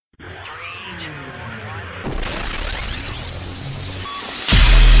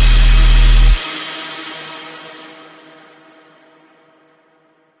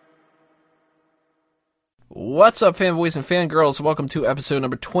What's up, fanboys and fangirls? Welcome to episode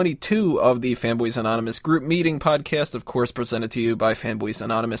number 22 of the Fanboys Anonymous group meeting podcast, of course, presented to you by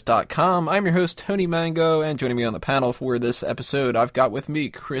fanboysanonymous.com. I'm your host, Tony Mango, and joining me on the panel for this episode, I've got with me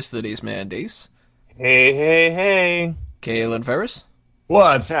Chris the Days Man Dace. Hey. Kaylin Ferris.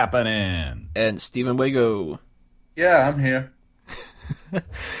 What's happening? And Stephen Wago. Yeah, I'm here.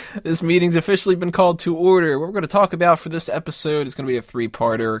 This meeting's officially been called to order. What we're going to talk about for this episode is going to be a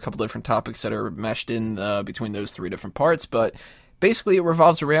three-parter, a couple different topics that are meshed in between those three different parts, but basically it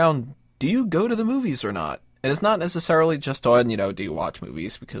revolves around, do you go to the movies or not? And it's not necessarily just on, do you watch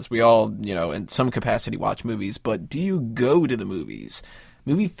movies? Because we all, in some capacity watch movies, but do you go to the movies?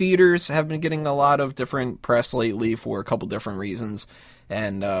 Movie theaters have been getting a lot of different press lately for a couple different reasons,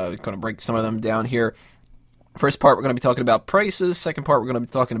 and going to break some of them down here. First part, we're going to be talking about prices. Second part, we're going to be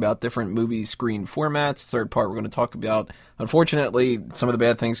talking about different movie screen formats. Third part, we're going to talk about, unfortunately, some of the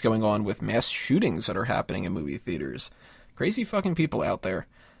bad things going on with mass shootings that are happening in movie theaters. Crazy fucking people out there.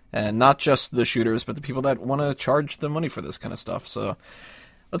 And not just the shooters, but the people that want to charge the money for this kind of stuff. So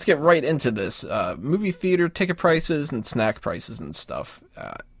let's get right into this. Movie theater ticket prices and snack prices and stuff.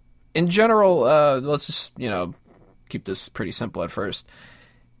 In general, let's just, keep this pretty simple at first.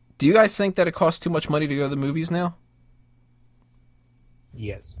 Do you guys think that it costs too much money to go to the movies now?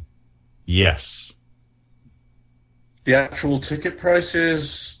 Yes. The actual ticket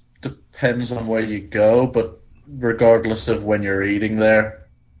prices depends on where you go, but regardless of when you're eating there,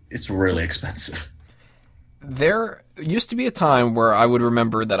 it's really expensive. There used to be a time where I would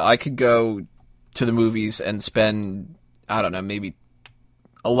remember that I could go to the movies and spend, I don't know, maybe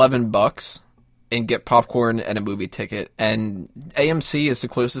 $11 and get popcorn and a movie ticket. And AMC is the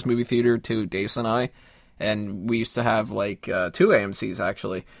closest movie theater to Dace and I. And we used to have two AMCs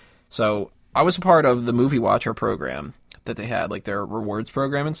actually. So I was a part of the Movie Watcher program that they had, like their rewards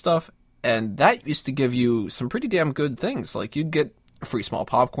program and stuff. And that used to give you some pretty damn good things. Like you'd get a free small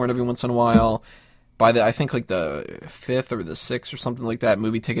popcorn every once in a while. By the 5th or the 6th or something like that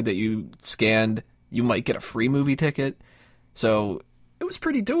movie ticket that you scanned, you might get a free movie ticket. So it was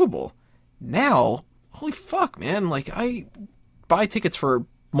pretty doable. Now, holy fuck, man, I buy tickets for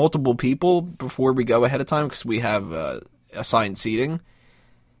multiple people before we go ahead of time because we have assigned seating.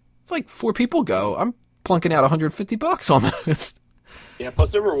 If 4 people go, I'm plunking out $150 almost. Yeah,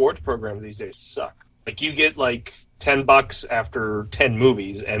 plus the rewards program these days suck. You get $10 after 10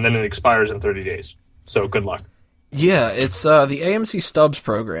 movies, and then it expires in 30 days. So good luck. Yeah, it's the AMC Stubs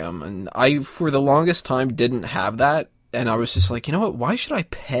program, and I, for the longest time, didn't have that, and I was just like, you know what, why should I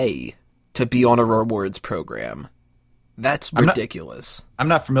pay to be on a rewards program? That's ridiculous. I'm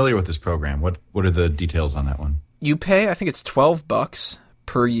not familiar with this program. What are the details on that one? You pay, I think it's $12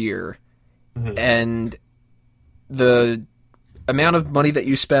 per year, and the amount of money that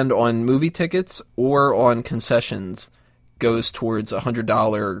you spend on movie tickets or on concessions goes towards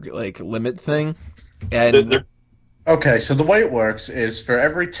 $100 limit thing. And okay, so the way it works is for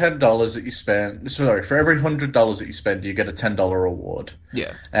every $10 that you spend, for every $100 that you spend, you get a $10 reward.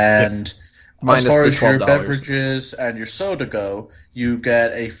 Yeah. And minus as far the as your $12. beverages and your soda go, you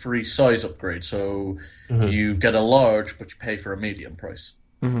get a free size upgrade. So you get a large, but you pay for a medium price.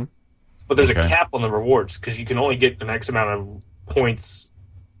 Mm-hmm. But there's a cap on the rewards because you can only get an X amount of points,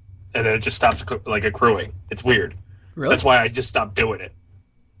 and then it just stops accruing. It's weird. Really? That's why I just stopped doing it.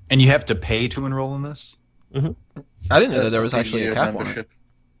 And you have to pay to enroll in this? Mm-hmm. I didn't know that there was actually a cap membership.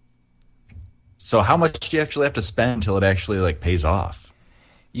 On it. So how much do you actually have to spend until it actually pays off?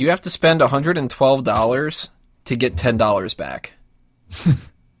 You have to spend $112 to get $10 back.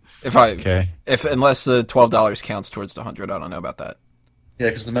 Unless the $12 counts towards the 100, I don't know about that. Yeah,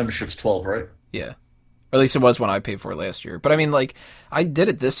 because the membership's 12, right? Yeah. Or at least it was when I paid for it last year. But I mean, I did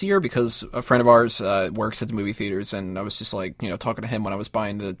it this year because a friend of ours works at the movie theaters, and I was just talking to him when I was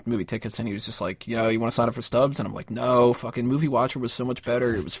buying the movie tickets, and he was just like, you want to sign up for Stubs? And I'm like, no, fucking Movie Watcher was so much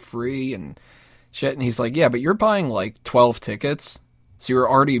better. It was free and shit. And he's like, yeah, but you're buying 12 tickets, so you're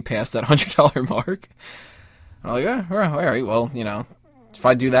already past that $100 mark. I'm like, yeah, all right, well, if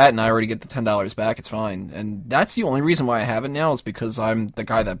I do that and I already get the $10 back, it's fine. And that's the only reason why I have it now is because I'm the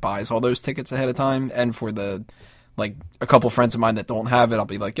guy that buys all those tickets ahead of time. And for the, a couple friends of mine that don't have it, I'll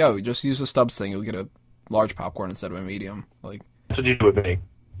be like, yo, just use the Stubs thing. You'll get a large popcorn instead of a medium. That's what you do with me.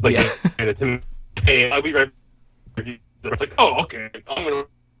 I'll be right back. Oh, okay. I'm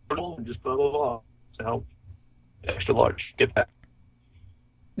going to just blah, blah, blah. So, extra large. Get that.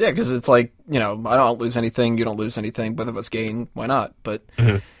 Yeah, because it's I don't lose anything, you don't lose anything, both of us gain, why not? But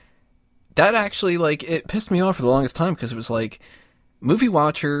that actually, it pissed me off for the longest time, because it was Movie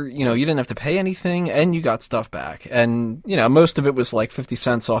Watcher, you didn't have to pay anything, and you got stuff back. And, most of it was 50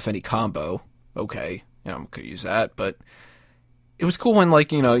 cents off any combo. Okay. could use that. But it was cool when,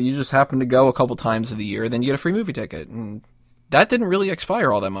 like, you just happen to go a couple times of the year, then you get a free movie ticket. And that didn't really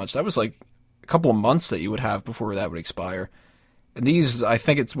expire all that much. That was like a couple of months that you would have before that would expire. And these, I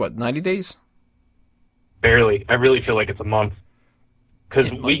think it's 90 days? Barely. I really feel like it's a month. Because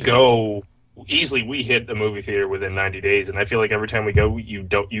we hit the movie theater within 90 days, and I feel like every time we go,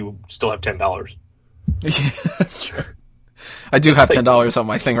 you still have $10. Yeah, that's true. I do have $10 on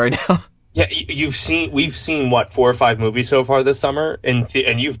my thing right now. Yeah, we've seen what, 4 or 5 movies so far this summer, and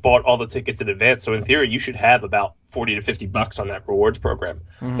you've bought all the tickets in advance. So in theory, you should have about $40 to $50 on that rewards program,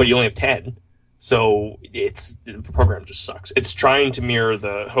 but you only have 10. So the program just sucks. It's trying to mirror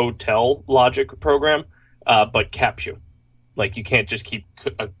the hotel logic program, but caps you. Like, you can't just keep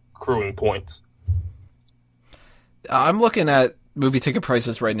accruing points. I'm looking at movie ticket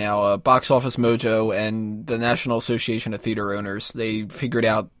prices right now. Box Office Mojo and the National Association of Theater Owners, they figured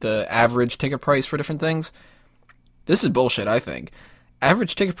out the average ticket price for different things. This is bullshit, I think.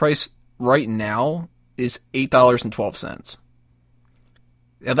 Average ticket price right now is $8.12.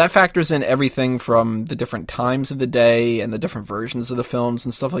 Now, that factors in everything from the different times of the day and the different versions of the films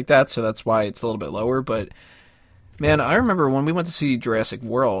and stuff like that, so that's why it's a little bit lower. But, man, I remember when we went to see Jurassic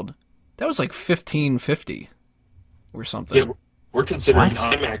World, that was like $15.50 or something. Yeah, we're considering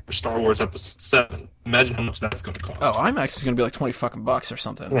IMAX for Star Wars Episode 7. Imagine how much that's going to cost. Oh, IMAX is going to be like $20 or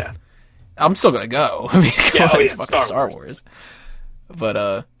something. Yeah. I'm still going to go. I mean, it's fucking Star Wars.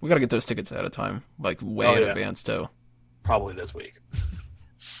 But we got to get those tickets ahead of time, like way in advance, too. Probably this week.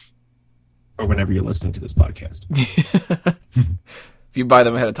 Or whenever you're listening to this podcast. If you buy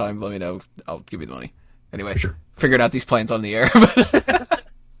them ahead of time, let me know. I'll give you the money. Anyway, sure. Figuring out these plans on the air.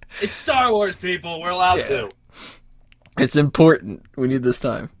 It's Star Wars, people. We're allowed to. It's important. We need this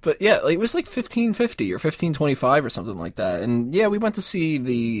time. But yeah, it was like $15.50 or $15.25 or something like that. And yeah, we went to see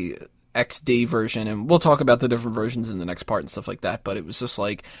the XD version, and we'll talk about the different versions in the next part and stuff like that. But it was just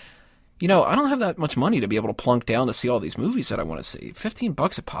like, I don't have that much money to be able to plunk down to see all these movies that I want to see.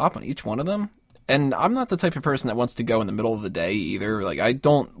 $15 a pop on each one of them. And I'm not the type of person that wants to go in the middle of the day either. Like, I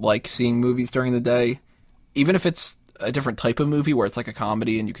don't like seeing movies during the day. Even if it's a different type of movie where it's like a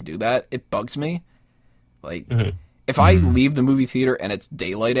comedy and you can do that, it bugs me. Like, if I leave the movie theater and it's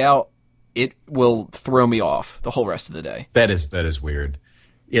daylight out, it will throw me off the whole rest of the day. That is weird.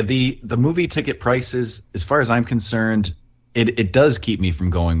 Yeah, the movie ticket prices, as far as I'm concerned, it does keep me from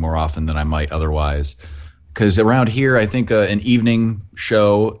going more often than I might otherwise. Because around here, I think an evening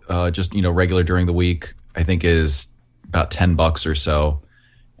show, just regular during the week, I think is about $10 or so.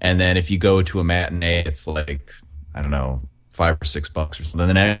 And then if you go to a matinee, it's like, I don't know, $5 or $6 or something.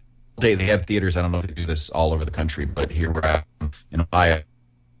 The next day they have theaters. I don't know if they do this all over the country, but here we're at in Ohio.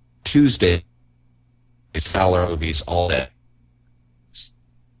 Tuesday, it's $1 movies all day.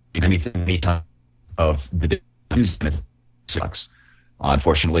 Any time of the day. Tuesday sucks.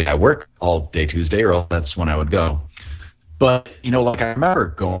 Unfortunately, I work all day Tuesday, or that's when I would go. But, like I remember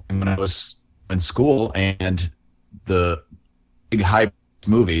going when I was in school, and the big high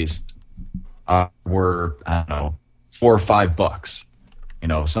movies were, I don't know, $4 or $5.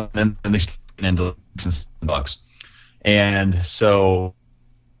 Then they get into $6. And so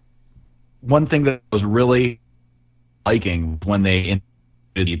one thing that I was really liking when they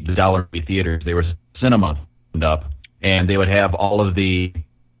did the dollar movie theaters, they were cinema up, and they would have all of the...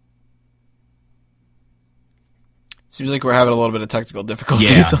 Seems like we're having a little bit of technical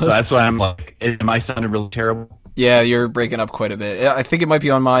difficulties. Yeah, so that's why I'm like, am I sounding really terrible? Yeah, you're breaking up quite a bit. I think it might be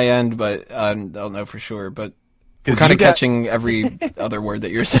on my end, but I don't know for sure. But we're kind of catching every other word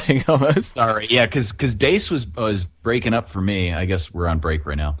that you're saying almost. Sorry, yeah, because Dace was breaking up for me. I guess we're on break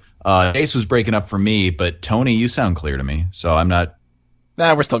right now. Dace was breaking up for me, but Tony, you sound clear to me, so I'm not...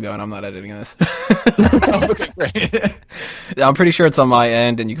 Nah, we're still going. I'm not editing this. Okay, great. I'm pretty sure it's on my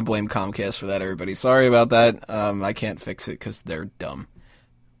end, and you can blame Comcast for that, everybody. Sorry about that. I can't fix it because they're dumb.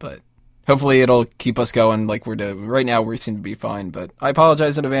 But hopefully it'll keep us going like we're doing. Right now we seem to be fine, but I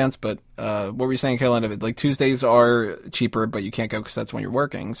apologize in advance. But what were you saying, Kayla? Like, Tuesdays are cheaper, but you can't go because that's when you're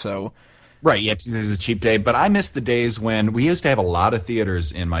working, so... Right, yeah, Tuesday's a cheap day. But I miss the days when we used to have a lot of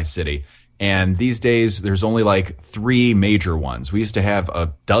theaters in my city. And these days, there's only like 3 major ones. We used to have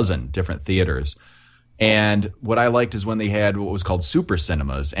a dozen different theaters. And what I liked is when they had what was called super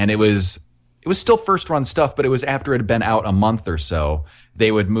cinemas. And it was still first run stuff, but it was after it had been out a month or so.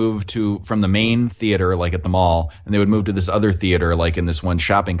 They would move from the main theater, like at the mall, and they would move to this other theater, like in this one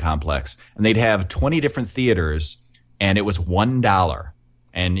shopping complex. And they'd have 20 different theaters, and it was $1.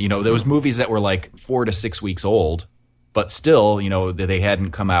 And, there was movies that were like 4 to 6 weeks old. But still, they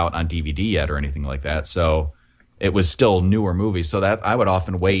hadn't come out on DVD yet or anything like that. So it was still newer movies. So that I would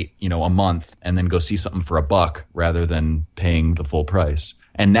often wait, a month and then go see something for $1 rather than paying the full price.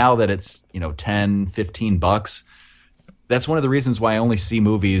 And now that it's, 10, 15 bucks, that's one of the reasons why I only see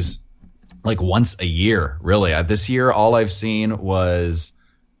movies like once a year, really. This year, all I've seen was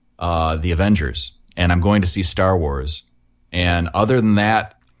The Avengers, and I'm going to see Star Wars. And other than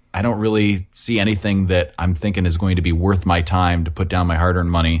that, I don't really see anything that I'm thinking is going to be worth my time to put down my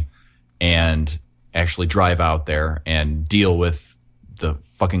hard-earned money and actually drive out there and deal with the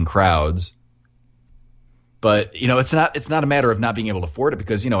fucking crowds. But, it's not a matter of not being able to afford it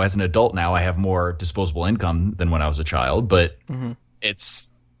because, as an adult now, I have more disposable income than when I was a child. But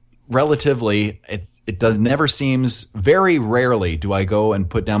it's relatively, never seems, very rarely do I go and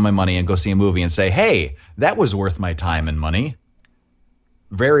put down my money and go see a movie and say, hey, that was worth my time and money.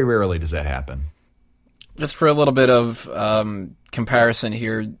 Very rarely does that happen. Just for a little bit of comparison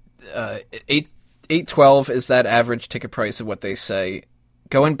here, $8.12 is that average ticket price of what they say.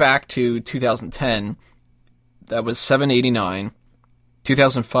 Going back to 2010, that was $7.89.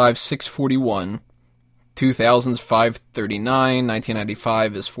 2005, $6.41. 2000's $5.39.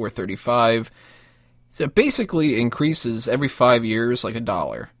 1995 is $4.35. So it basically increases every 5 years like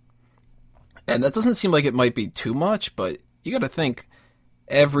 $1. And that doesn't seem like it might be too much, but you got to think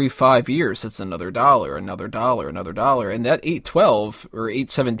every 5 years it's another $1, another $1, another $1. And that $8.12 or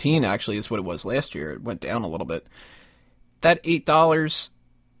 $8.17 actually is what it was last year. It went down a little bit. That $8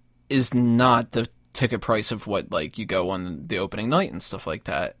 is not the ticket price of what like you go on the opening night and stuff like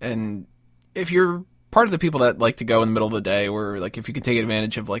that. And if you're part of the people that like to go in the middle of the day, or like if you can take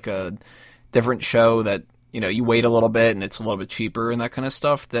advantage of like a different show that you wait a little bit and it's a little bit cheaper and that kind of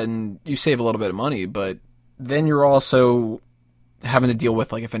stuff, then you save a little bit of money. But then you're also having to deal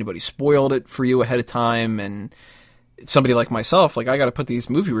with like if anybody spoiled it for you ahead of time, and somebody like myself, like I got to put these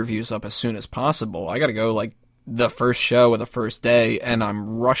movie reviews up as soon as possible. I got to go like the first show or the first day, and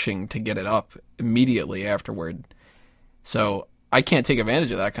I'm rushing to get it up immediately afterward. So I can't take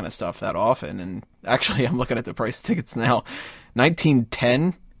advantage of that kind of stuff that often. And actually, I'm looking at the price of tickets now.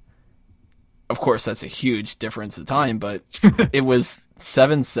 1910, of course, that's a huge difference in time, but it was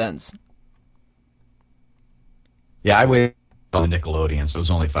 7 cents. Yeah, I waited on Nickelodeon, so it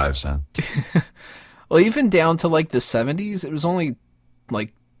was only 5 cents. Well, even down to like the 70s, it was only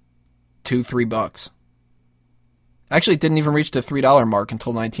like $2-3. Actually, it didn't even reach the $3 mark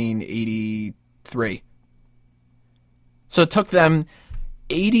until 1983. So it took them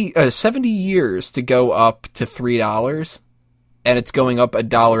 70 years to go up to $3, and it's going up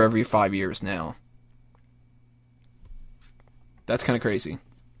 $1 every 5 years now. That's kind of crazy.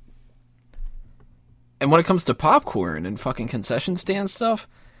 And when it comes to popcorn and fucking concession stand stuff,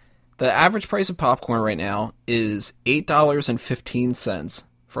 the average price of popcorn right now is $8.15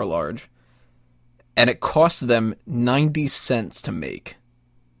 for a large, and it costs them 90 cents to make.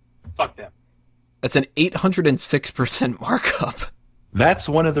 Fuck them. That's an 806% markup. That's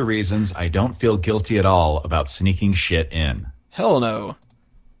one of the reasons I don't feel guilty at all about sneaking shit in. Hell no.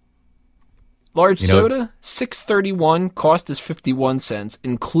 Large soda, $6.31, cost is 51 cents,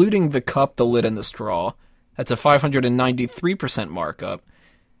 including the cup, the lid, and the straw. That's a 593% markup.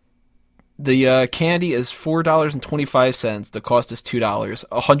 The candy is $4.25. The cost is $2,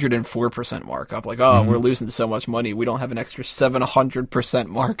 104% markup. Like, we're losing so much money. We don't have an extra 700%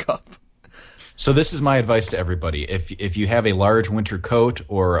 markup. So this is my advice to everybody. If you have a large winter coat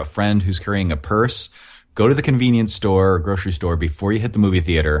or a friend who's carrying a purse, go to the convenience store or grocery store before you hit the movie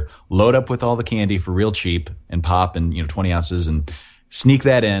theater, load up with all the candy for real cheap and pop and 20 ounces and sneak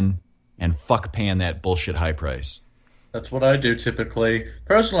that in and fuck paying that bullshit high price. That's what I do typically.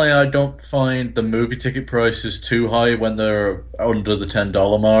 Personally, I don't find the movie ticket prices too high when they're under the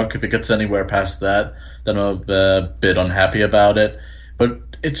 $10 mark. If it gets anywhere past that, then I'm a bit unhappy about it. But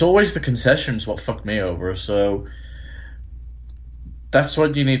it's always the concessions what fuck me over, so that's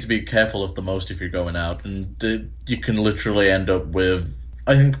what you need to be careful of the most if you're going out. And you can literally end up with,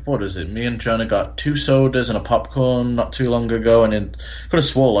 I think, what is it? Me and Jonah got 2 sodas and a popcorn not too long ago, and it could have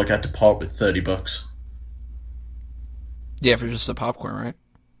swore like I had to part with $30. Yeah, for just the popcorn, right?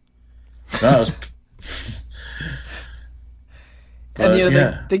 No, it was... And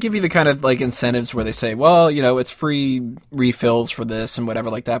they give you the kind of like incentives where they say, well, it's free refills for this and whatever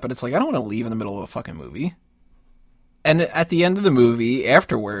like that, but it's like, I don't want to leave in the middle of a fucking movie. And at the end of the movie,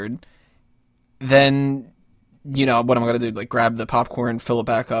 afterward, then, what am I going to do? Like, grab the popcorn, fill it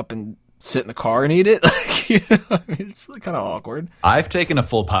back up, and sit in the car and eat it? It's kind of awkward. I've taken a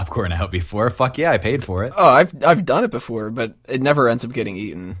full popcorn out before. Fuck yeah, I paid for it. Oh, I've done it before, but it never ends up getting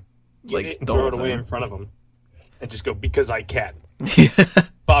eaten. Like, it and throw it away in front of them and just go, because I can.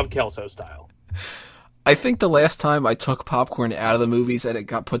 Bob Kelso style. I think the last time I took popcorn out of the movies and it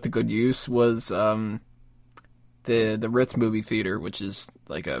got put to good use was the Ritz movie theater, which is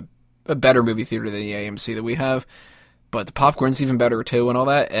like a better movie theater than the AMC that we have. But the popcorn's even better too and all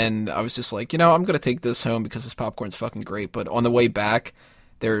that. And I was just like, I'm going to take this home because this popcorn's fucking great. But on the way back,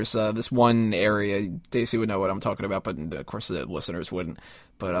 there's this one area, Daisy would know what I'm talking about, but of course the listeners wouldn't.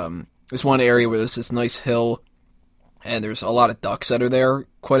 But there's one area where there's this nice hill, and there's a lot of ducks that are there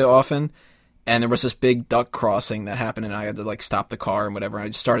quite often. And there was this big duck crossing that happened, and I had to like stop the car and whatever. And I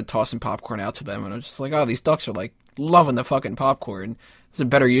just started tossing popcorn out to them, and I was just like, oh, these ducks are like loving the fucking popcorn. It's a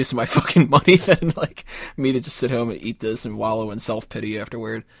better use of my fucking money than like me to just sit home and eat this and wallow in self-pity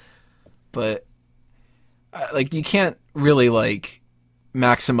afterward. But like you can't really like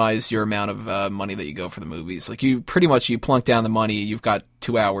maximize your amount of money that you go for the movies. Like you plunk down the money, you've got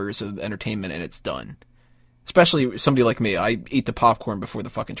 2 hours of entertainment and it's done. Especially somebody like me, I eat the popcorn before the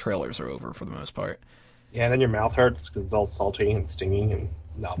fucking trailers are over for the most part. Yeah, and then your mouth hurts because it's all salty and stingy and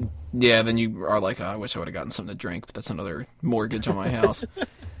numb. Yeah, then you are like, oh, I wish I would have gotten something to drink, but that's another mortgage on my house. But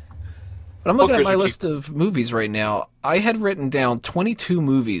I'm looking at my list of movies right now. I had written down 22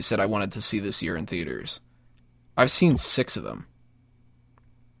 movies that I wanted to see this year in theaters. I've seen 6 of them.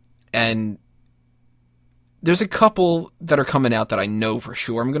 And there's a couple that are coming out that I know for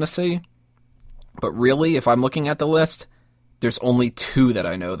sure I'm going to see. But really, if I'm looking at the list, there's only 2 that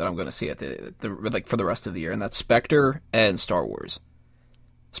I know that I'm going to see at the like for the rest of the year, and that's Spectre and Star Wars.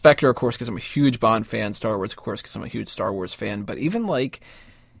 Spectre, of course, because I'm a huge Bond fan. Star Wars, of course, because I'm a huge Star Wars fan. But even like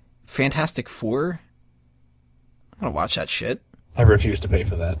Fantastic Four, I'm going to watch that shit. I refuse to pay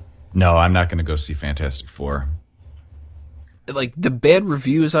for that. No, I'm not going to go see Fantastic Four. Like the bad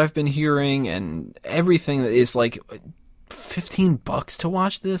reviews I've been hearing and everything that is like $15 to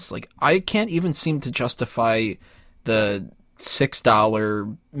watch this. Like I can't even seem to justify the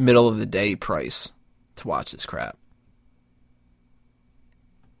 $6 middle of the day price to watch this crap.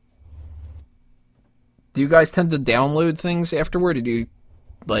 Do you guys tend to download things afterward? Or do you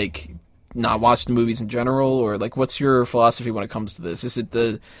like not watch the movies in general, or like what's your philosophy when it comes to this? Is it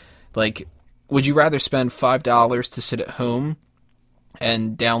the like? Would you rather spend $5 to sit at home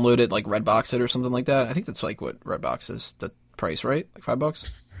and download it, like Redbox it or something like that? I think that's like what Redbox is, the price, right? Like $5?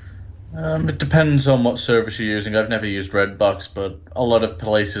 It depends on what service you're using. I've never used Redbox, but a lot of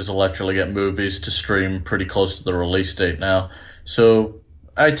places will actually get movies to stream pretty close to the release date now. So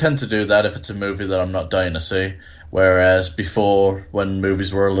I tend to do that if it's a movie that I'm not dying to see. Whereas before, when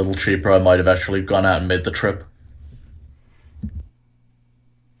movies were a little cheaper, I might have actually gone out and made the trip.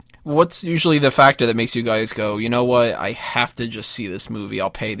 What's usually the factor that makes you guys go, you know what, I have to just see this movie, I'll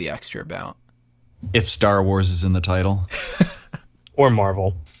pay the extra amount? If Star Wars is in the title. Or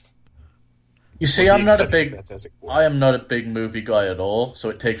Marvel. You see, I am not a big movie guy at all, so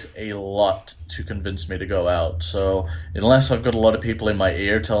it takes a lot to convince me to go out. So unless I've got a lot of people in my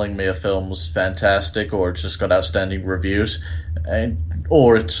ear telling me a film was fantastic, or it's just got outstanding reviews,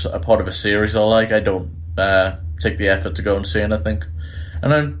 or it's a part of a series I like, I don't take the effort to go and see anything.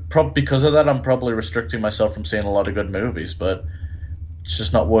 And because of that, I'm probably restricting myself from seeing a lot of good movies, but it's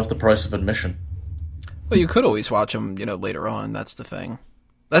just not worth the price of admission. Well, you could always watch them, later on. That's the thing.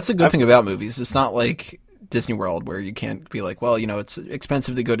 That's the good thing about movies. It's not like Disney World where you can't be like, well, it's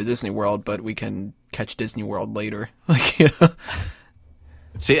expensive to go to Disney World, but we can catch Disney World later. Like,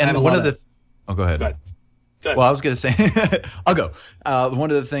 See, and one of the... Oh, go ahead. Go ahead. Well, I was going to say... I'll go.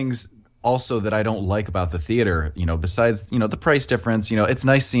 One of the things... Also, that I don't like about the theater, besides, the price difference, it's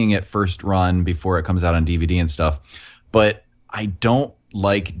nice seeing it first run before it comes out on DVD and stuff. But I don't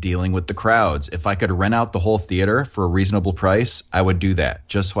like dealing with the crowds. If I could rent out the whole theater for a reasonable price, I would do that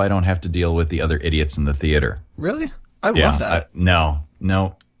just so I don't have to deal with the other idiots in the theater. Really? I love that. No.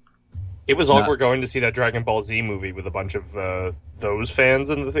 It was awkward going to see that Dragon Ball Z movie with a bunch of those fans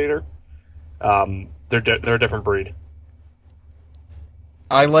in the theater. They're a different breed.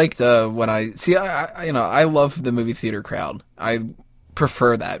 I liked when I love the movie theater crowd. I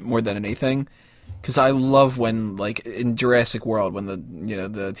prefer that more than anything, because I love when, like in Jurassic World, when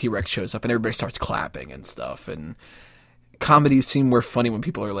the T-Rex shows up and everybody starts clapping and stuff. And comedies seem more funny when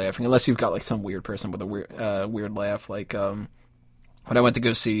people are laughing, unless you've got like some weird person with a weird laugh. Like when I went to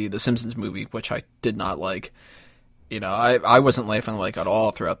go see the Simpsons movie, which I did not like. I wasn't laughing like at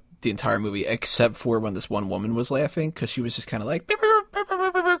all throughout the entire movie, except for when this one woman was laughing, because she was just kind of like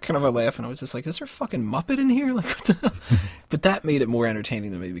kind of a laugh, and I was just like, is there a fucking Muppet in here? Like, what the... But that made it more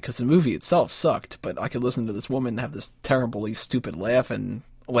entertaining to me, because the movie itself sucked, but I could listen to this woman have this terribly stupid laugh and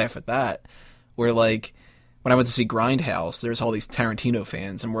laugh at that. Where, like, when I went to see Grindhouse, there's all these Tarantino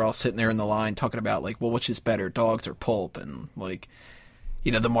fans, and we're all sitting there in the line talking about, like, well, which is better, dogs or pulp? And, like,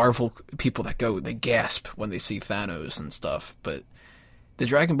 the Marvel people that they gasp when they see Thanos and stuff. But the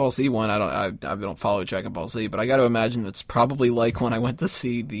Dragon Ball Z one, I don't follow Dragon Ball Z, but I got to imagine it's probably like when I went to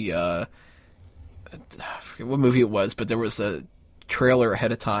see the I forget what movie it was, but there was a trailer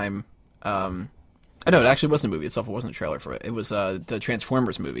ahead of time. I know it actually wasn't a movie itself. It wasn't a trailer for it. It was the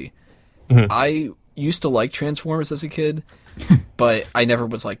Transformers movie. Mm-hmm. I used to like Transformers as a kid, but I never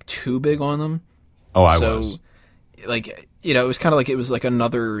was like too big on them. Oh, I was. Like, it was kind of like it was like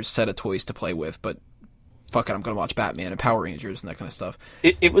another set of toys to play with, but fuck it, I'm going to watch Batman and Power Rangers and that kind of stuff.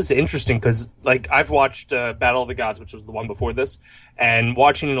 It was interesting because, like, I've watched Battle of the Gods, which was the one before this, and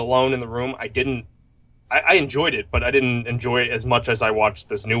watching it alone in the room, I enjoyed it, but I didn't enjoy it as much as I watched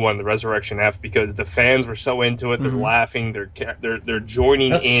this new one, The Resurrection F, because the fans were so into it, they're laughing, they're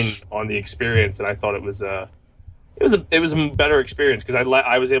joining in on the experience, and I thought it was a better experience because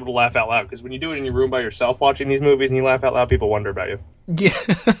I was able to laugh out loud. Because when you do it in your room by yourself watching these movies and you laugh out loud, people wonder about you. Yeah,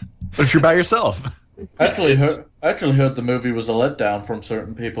 but if you're by yourself, I actually heard the movie was a letdown from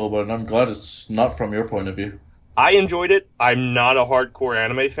certain people, but I'm glad it's not from your point of view. I enjoyed it. I'm not a hardcore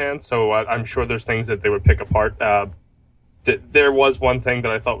anime fan, so I'm sure there's things that they would pick apart. There was one thing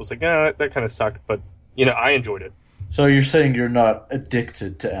that I thought was like, that kind of sucked, but I enjoyed it. So you're saying you're not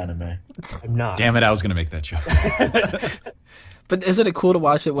addicted to anime? I'm not. Damn it, I was going to make that joke. But isn't it cool to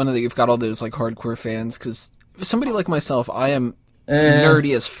watch it when you've got all those like hardcore fans? Because somebody like myself, I am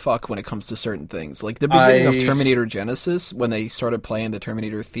nerdy as fuck when it comes to certain things. Like the beginning of Terminator Genesis, when they started playing the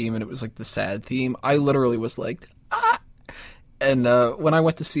Terminator theme and it was like the sad theme, I literally was like, ah! And when I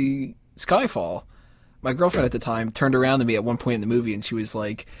went to see Skyfall, my girlfriend at the time turned around to me at one point in the movie and she was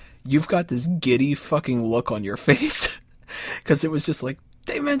like, "You've got this giddy fucking look on your face." Because it was just like,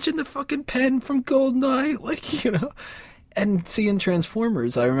 they mentioned the fucking pen from GoldenEye, like, And seeing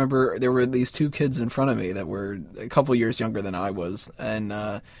Transformers, I remember there were these two kids in front of me that were a couple years younger than I was,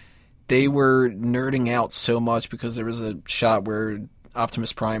 and they were nerding out so much because there was a shot where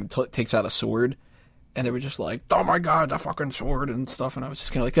Optimus Prime takes out a sword, and they were just like, "Oh my god, that fucking sword," and stuff, and I was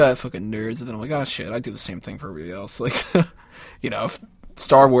just kind of like, fucking nerds, and then I'm like, oh shit, I do the same thing for everybody else, like, if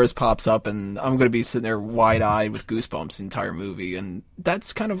Star Wars pops up and I'm going to be sitting there wide-eyed with goosebumps the entire movie, and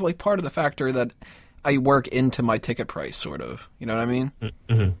that's kind of like part of the factor that I work into my ticket price, sort of. You know what I mean?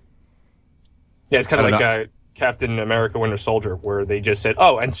 Mm-hmm. Yeah, it's kind of like Captain America Winter Soldier, where they just said,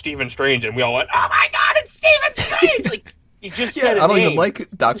 "Oh, and Stephen Strange," and we all went, "Oh my god, it's Stephen Strange!" Like, you just said I don't even like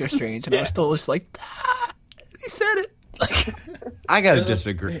Doctor Strange, and I was still just like, you said it. I gotta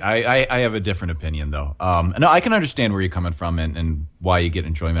disagree. I have a different opinion, though. No, I can understand where you're coming from and why you get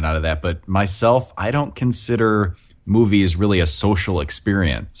enjoyment out of that. But myself, I don't consider movies really a social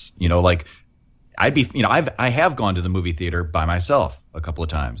experience. Like I'd be, I have gone to the movie theater by myself a couple of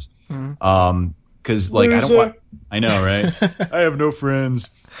times. Because like I know, right? I have no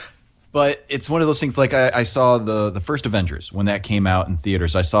friends. But it's one of those things. Like I saw the first Avengers when that came out in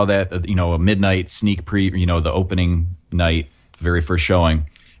theaters. I saw that a midnight sneak the opening night, very first showing,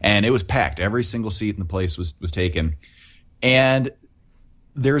 and it was packed. Every single seat in the place was taken. And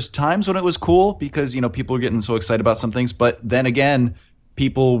there's times when it was cool because people are getting so excited about some things. But then again,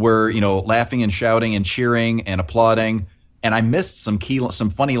 people were laughing and shouting and cheering and applauding. And I missed some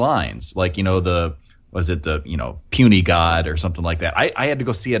funny lines, like the puny god or something like that. I had to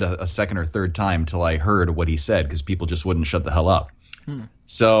go see it a second or third time till I heard what he said because people just wouldn't shut the hell up.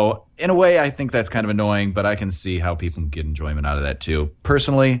 So in a way, I think that's kind of annoying, but I can see how people can get enjoyment out of that too.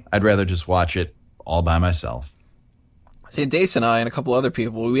 Personally, I'd rather just watch it all by myself. See, Dace and I and a couple other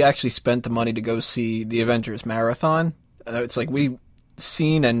people, we actually spent the money to go see the Avengers Marathon. It's like we've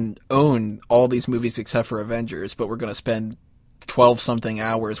seen and own all these movies except for Avengers, but we're going to spend 12-something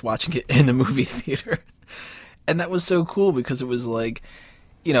hours watching it in the movie theater. And that was so cool because it was like,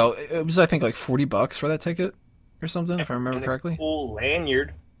 it was I think like $40 for that ticket or something, if I remember correctly. Cool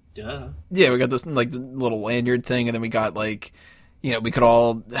lanyard. Duh. Yeah, we got this like the little lanyard thing, and then we got like, we could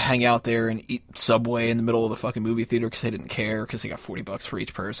all hang out there and eat Subway in the middle of the fucking movie theater because they didn't care because they got $40 for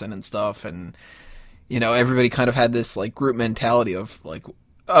each person and stuff, and everybody kind of had this like group mentality of like,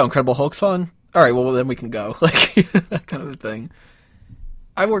 oh, Incredible Hulk's fun. All right, well then we can go, like that kind of a thing.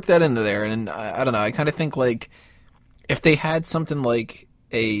 I worked that into there, and I don't know. I kind of think like if they had something like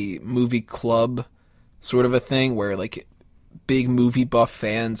a movie club sort of a thing where like big movie buff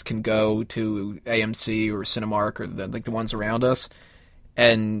fans can go to AMC or Cinemark or the ones around us,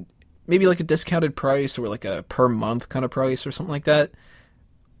 and maybe like a discounted price or like a per month kind of price or something like that,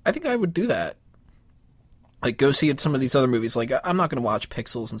 I think I would do that. Like, go see some of these other movies. Like, I'm not going to watch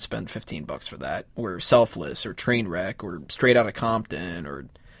Pixels and spend $15 for that, or Selfless, or Trainwreck, or Straight Outta Compton, or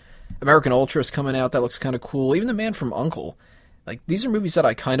American Ultra's coming out. That looks kind of cool. Even The Man from U.N.C.L.E. Like, these are movies that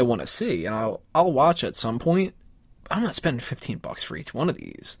I kind of want to see, and I'll watch at some point. I'm not spending $15 for each one of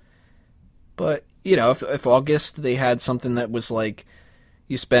these. But, you know, if August they had something that was like,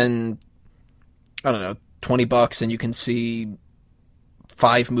 you spend, I don't know, $20 and you can see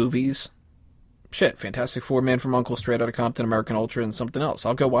 5 movies. Shit, Fantastic Four, Man from U.N.C.L.E., Straight Outta Compton, American Ultra, and something else.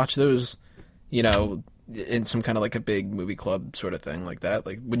 I'll go watch those, you know, in some kind of like a big movie club sort of thing like that.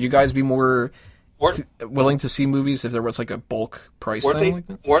 Like, would you guys be more willing to see movies if there was like a bulk price thing like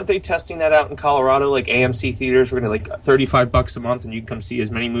that? Weren't they testing that out in Colorado? Like AMC theaters were going to like $35 a month, and you can come see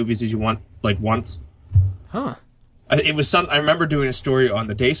as many movies as you want, like once. Huh. It was I remember doing a story on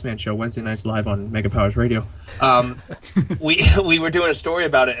the Daceman Show, Wednesday nights live on Mega Powers Radio. We were doing a story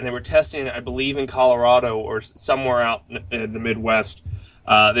about it, and they were testing it, I believe, in Colorado or somewhere out in the Midwest.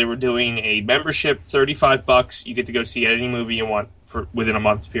 They were doing a membership, $35. You get to go see any movie you want for within a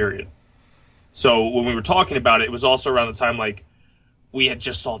month period. So when we were talking about it, it was also around the time like we had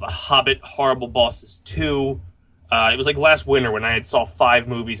just saw The Hobbit, Horrible Bosses 2. It was like last winter when I had saw 5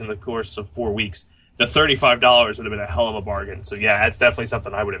 movies in the course of 4 weeks. The $35 would have been a hell of a bargain. So yeah, that's definitely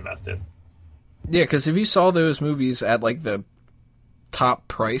something I would invest in. Yeah, because if you saw those movies at like the top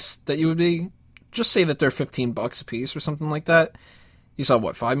price that you would be, just say that they're $15 a piece or something like that. You saw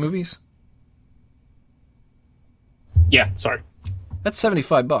what, 5 movies? Yeah, sorry. That's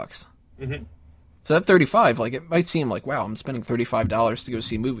 $75. Mm-hmm. So that 35, like, it might seem like, wow, I'm spending $35 to go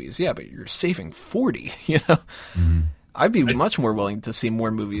see movies. Yeah, but you're saving 40, you know? Mm-hmm. I'd be much more willing to see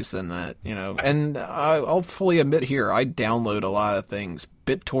more movies than that, you know? And I'll fully admit here, I download a lot of things.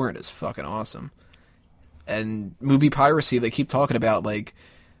 BitTorrent is fucking awesome. And movie piracy, they keep talking about, like,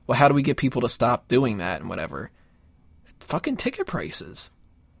 well, how do we get people to stop doing that and whatever? Fucking ticket prices.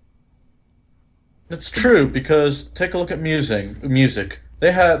 It's true, because take a look at music.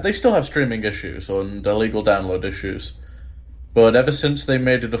 They still have streaming issues and illegal download issues. But ever since they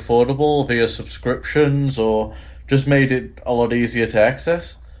made it affordable via subscriptions or just made it a lot easier to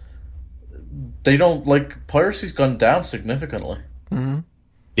access, piracy's gone down significantly. Mm-hmm.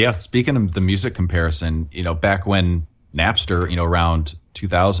 Yeah, speaking of the music comparison, you know, back when Napster, you know, around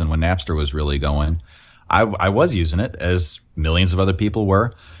 2000 when Napster was really going, I was using it, as millions of other people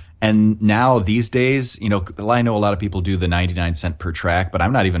were. And now these days, you know, I know a lot of people do the 99 cent per track, but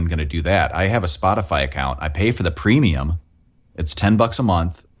I'm not even going to do that. I have a Spotify account. I pay for the premium. It's $10 a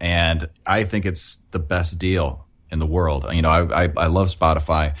month, and I think it's the best deal in the world. You know, I love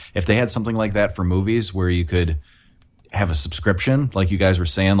Spotify. If they had something like that for movies where you could have a subscription, like you guys were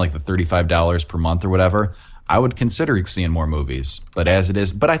saying, like the $35 per month or whatever, I would consider seeing more movies. But as it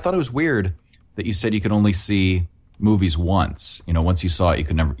is, but I thought it was weird that you said you could only see movies once. You know, once you saw it,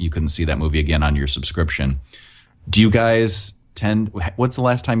 you couldn't see that movie again on your subscription. Do you guys what's the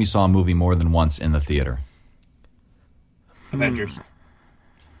last time you saw a movie more than once in the theater? Avengers.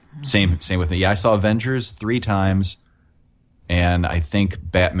 Same with me. Yeah, I saw Avengers 3 times, and I think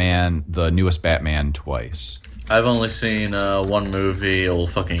Batman, the newest Batman, twice. I've only seen one movie all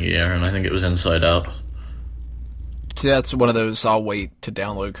fucking year, and I think it was Inside Out. See, that's one of those I'll wait to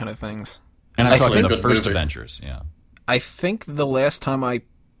download kind of things. And I'm talking the first movie. Avengers, yeah. I think the last time I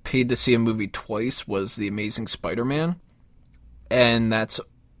paid to see a movie twice was The Amazing Spider-Man, and that's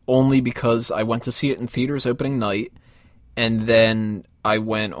only because I went to see it in theaters opening night, and then I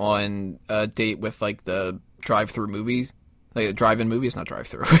went on a date with, like, the drive-through movies. Like, the drive-in movies, not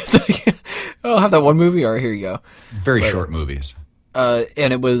drive-through. It's like, I'll have that one movie, all right, here you go. Very short movies.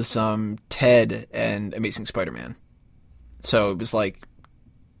 And it was Ted and Amazing Spider-Man. So it was like,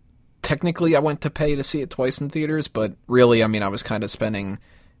 technically I went to pay to see it twice in theaters, but really, I mean, I was kind of spending,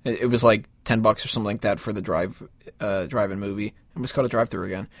 it was like $10 or something like that for the drive-in movie. It was called a drive-through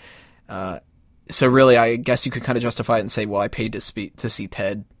again. So really, I guess you could kind of justify it and say, well, I paid to see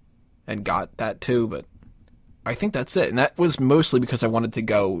Ted and got that too, but I think that's it. And that was mostly because I wanted to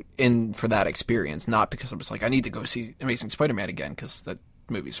go in for that experience, not because I was like, I need to go see Amazing Spider-Man again, because that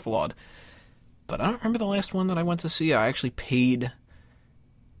movie's flawed. But I don't remember the last one that I went to see. I actually paid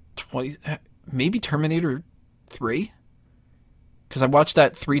twice, maybe Terminator 3? Because I watched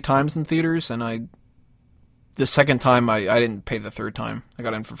that 3 times in theaters, and the second time, I didn't pay the third time. I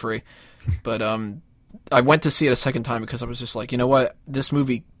got in for free. But I went to see it a second time because I was just like, you know what? This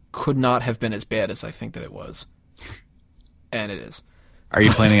movie could not have been as bad as I think that it was. And it is. Are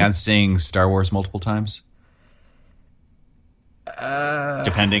you planning on seeing Star Wars multiple times?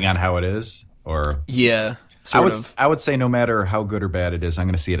 Depending on how it is? Or yeah, I would say no matter how good or bad it is, I'm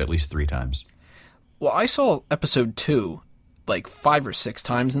going to see it at least 3 times. Well, I saw episode 2 like 5 or 6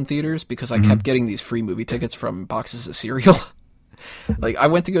 times in theaters because I kept getting these free movie tickets from boxes of cereal. Like, I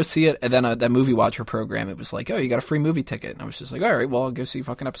went to go see it, and then that Movie Watcher program, it was like, oh, you got a free movie ticket. And I was just like, all right, well, I'll go see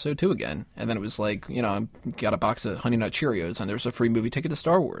fucking episode 2 again. And then it was like, you know, I got a box of Honey Nut Cheerios, and there's a free movie ticket to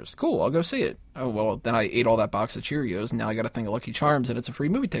Star Wars. Cool, I'll go see it. Oh, well, then I ate all that box of Cheerios, and now I got a thing of Lucky Charms, and it's a free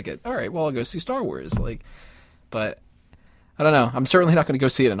movie ticket. All right, well, I'll go see Star Wars. Like, but I don't know. I'm certainly not going to go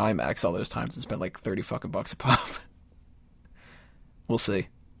see it in IMAX all those times and spend like 30 fucking bucks a pop. We'll see.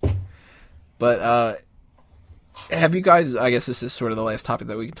 But have you guys, I guess this is sort of the last topic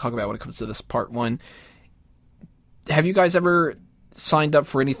that we can talk about when it comes to this part 1. Have you guys ever signed up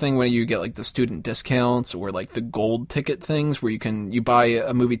for anything when you get like the student discounts or like the gold ticket things where you buy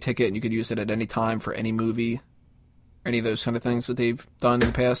a movie ticket and you could use it at any time for any movie? Any of those kind of things that they've done in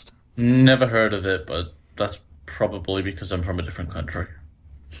the past? Never heard of it, but that's probably because I'm from a different country.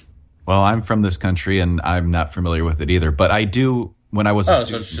 Well, I'm from this country and I'm not familiar with it either, but I do. When I was a student,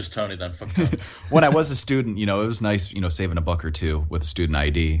 so it's just Tony then. Fuck up. When I was a student, you know, it was nice, you know, saving a buck or two with student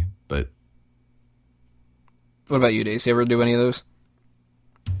ID. But what about you, Dace? You ever do any of those?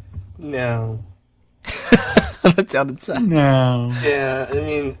 No. That sounded sad. no. Yeah, I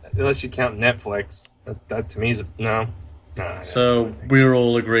mean, unless you count Netflix, that to me is no. So we're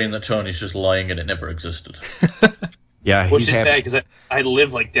all agreeing that Tony's just lying and it never existed. Yeah, which he's is happy. bad because I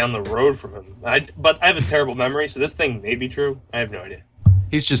live like down the road from him. But I have a terrible memory, so this thing may be true. I have no idea.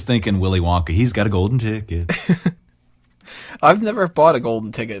 He's just thinking Willy Wonka. He's got a golden ticket. I've never bought a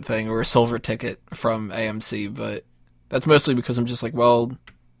golden ticket thing or a silver ticket from AMC, but that's mostly because I'm just like, well,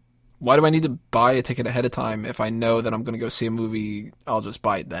 why do I need to buy a ticket ahead of time if I know that I'm going to go see a movie? I'll just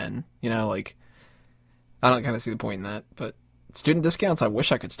buy it then. You know, like, I don't kind of see the point in that. But student discounts, I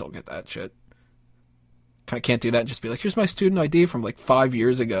wish I could still get that shit. Kind of can't do that and just be like, here's my student ID from like 5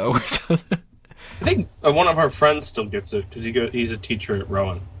 years ago or something. I think one of our friends still gets it because he's a teacher at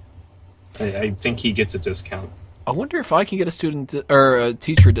Rowan. I think he gets a discount. I wonder if I can get a student or a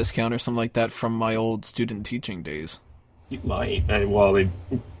teacher discount or something like that from my old student teaching days. You might.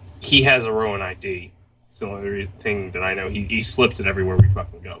 He has a Rowan ID. It's the only thing that I know. He slips it everywhere we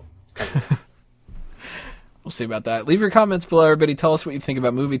fucking go. It's kind of We'll see about that. Leave your comments below, everybody. Tell us what you think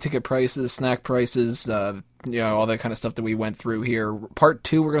about movie ticket prices, snack prices, all that kind of stuff that we went through here. Part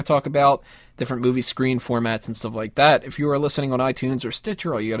 2, we're going to talk about different movie screen formats and stuff like that. If you are listening on iTunes or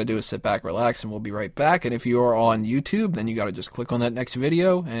Stitcher, all you got to do is sit back, relax, and we'll be right back. And if you are on YouTube, then you got to just click on that next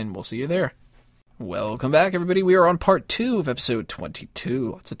video, and we'll see you there. Welcome back, everybody. We are on part 2 of episode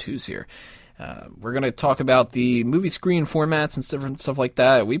 22. Lots of 2s here. We're going to talk about the movie screen formats and different stuff like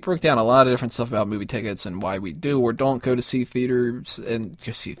that. We broke down a lot of different stuff about movie tickets and why we do or don't go to see theaters and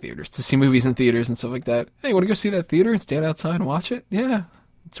to see movies in theaters and stuff like that. Hey, want to go see that theater and stand outside and watch it? Yeah.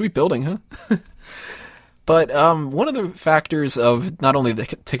 Sweet building, huh? But one of the factors of not only the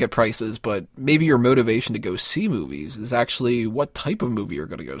ticket prices, but maybe your motivation to go see movies is actually what type of movie you're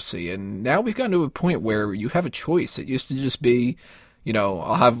going to go see. And now we've gotten to a point where you have a choice. It used to just be, you know,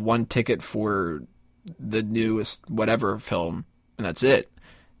 I'll have one ticket for the newest whatever film, and that's it.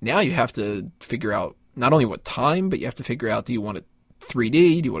 Now you have to figure out not only what time, but you have to figure out, do you want it 3D?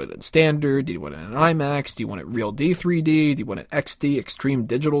 Do you want it in standard? Do you want it in IMAX? Do you want it real D 3D? Do you want it XD, extreme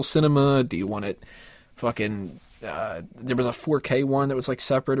digital cinema? Do you want it fucking... there was a 4K one that was like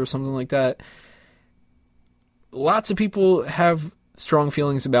separate or something like that. Lots of people have strong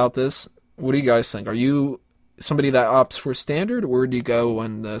feelings about this. What do you guys think? Are you somebody that opts for standard, or do you go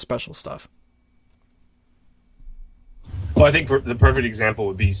on the special stuff? Well, I think for the perfect example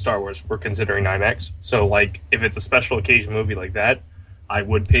would be Star Wars. We're considering IMAX. So, like, if it's a special occasion movie like that, I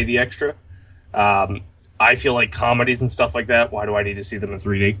would pay the extra. I feel like comedies and stuff like that, why do I need to see them in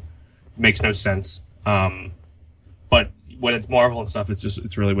 3D? It makes no sense. But when it's Marvel and stuff,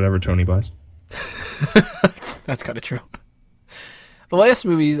 it's really whatever Tony buys. That's kind of true. The last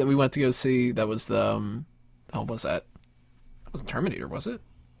movie that we went to go see, that was the... what was that? It wasn't Terminator, was it?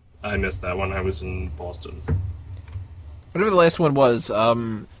 I missed that one. I was in Boston. Whatever the last one was, I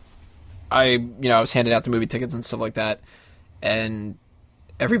was handing out the movie tickets and stuff like that, and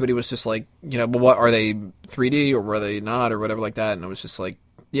everybody was just like, well, what are they, 3D or were they not or whatever like that? And I was just like,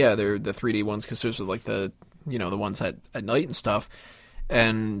 yeah, they're the 3D ones because those are like the the ones at night and stuff.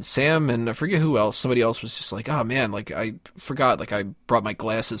 And Sam and I forget who else, somebody else was just like, oh man, like I forgot, like I brought my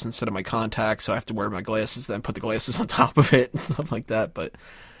glasses instead of my contacts, so I have to wear my glasses, then put the glasses on top of it and stuff like that. But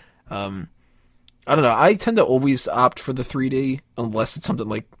I don't know. I tend to always opt for the 3D unless it's something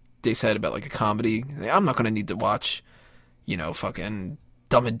like they said about like a comedy. I'm not going to need to watch, fucking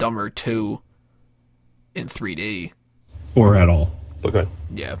Dumb and Dumber 2 in 3D. Or at all. But good.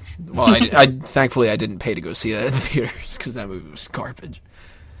 Yeah. Well, I thankfully I didn't pay to go see that in the theaters because that movie was garbage.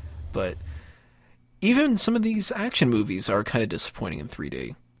 But even some of these action movies are kind of disappointing in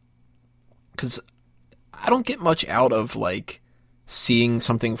 3D. Because I don't get much out of, like, seeing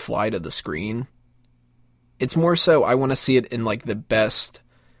something fly to the screen. It's more so I want to see it in, like, the best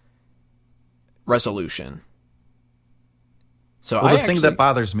resolution. So well, the thing that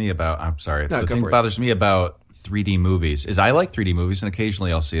bothers me about, the thing that bothers me about 3D movies is I like 3D movies and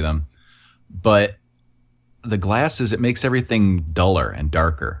occasionally I'll see them, but the glasses, it makes everything duller and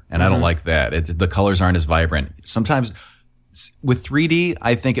darker, and I don't like that. The colors aren't as vibrant. Sometimes with 3D,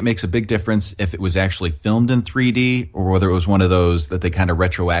 I think it makes a big difference if it was actually filmed in 3D or whether it was one of those that they kind of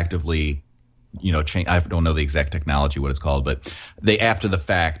retroactively, change. I don't know the exact technology, what it's called, but they, after the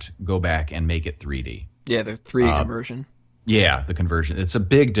fact, go back and make it 3D. Yeah, the 3D conversion. Yeah, the conversion. It's a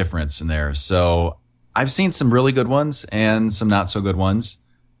big difference in there. So I've seen some really good ones and some not so good ones.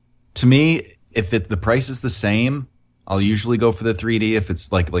 To me, if the price is the same, I'll usually go for the 3D if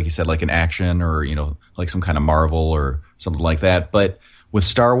it's like you said, like an action or, like some kind of Marvel or something like that. But with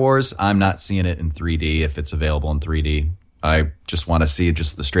Star Wars, I'm not seeing it in 3D if it's available in 3D. I just want to see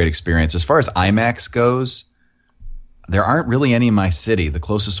just the straight experience. As far as IMAX goes, there aren't really any in my city. The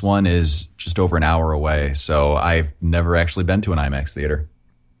closest one is just over an hour away. So I've never actually been to an IMAX theater.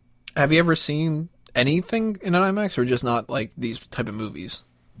 Have you ever seen anything in an IMAX or just not like these type of movies?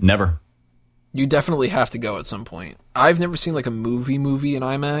 Never. You definitely have to go at some point. I've never seen like a movie in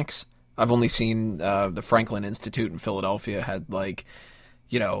IMAX. I've only seen the Franklin Institute in Philadelphia had like,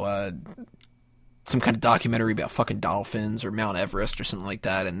 some kind of documentary about fucking dolphins or Mount Everest or something like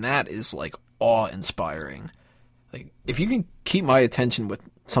that. And that is like awe-inspiring. Like if you can keep my attention with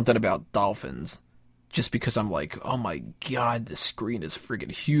something about dolphins, just because I'm like, oh my God, the screen is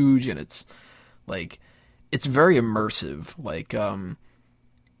friggin' huge. And it's like, it's very immersive. Like,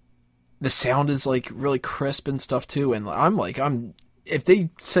 the sound is like really crisp and stuff too. And if they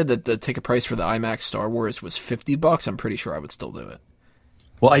said that the ticket price for the IMAX Star Wars was $50, I'm pretty sure I would still do it.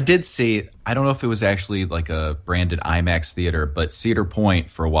 Well, I did see, I don't know if it was actually like a branded IMAX theater, but Cedar Point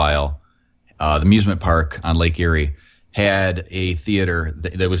for a while, the amusement park on Lake Erie, had a theater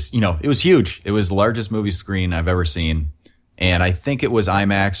that was, it was huge. It was the largest movie screen I've ever seen. And I think it was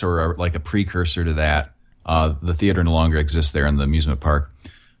IMAX or like a precursor to that. The theater no longer exists there in the amusement park.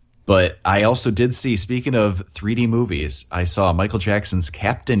 But I also did see, speaking of 3D movies, I saw Michael Jackson's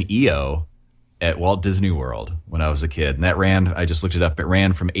Captain EO at Walt Disney World when I was a kid. And that ran, I just looked it up, it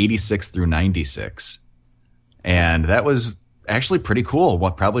ran from 86 through 96. And that was actually pretty cool.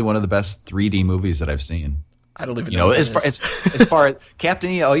 Probably one of the best 3D movies that I've seen. I don't even know. As far as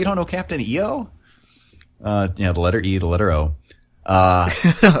Captain EO, you don't know Captain EO? The letter E, the letter O.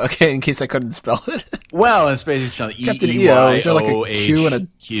 Okay, in case I couldn't spell it. Well, it's basically Captain EO. Is there like a Q and a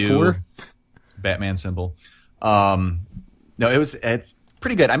 4? Batman symbol. No, it's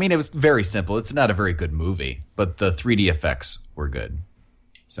pretty good. I mean, it was very simple. It's not a very good movie, but the 3D effects were good.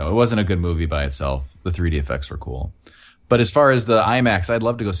 So it wasn't a good movie by itself. The 3D effects were cool. But as far as the IMAX, I'd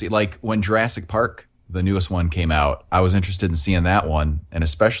love to go see, like when Jurassic Park, the newest one, came out, I was interested in seeing that one, and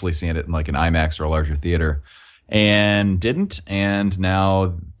especially seeing it in like an IMAX or a larger theater. And didn't, and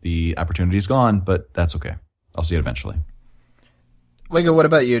now the opportunity's gone, but that's okay. I'll see it eventually. Wego, what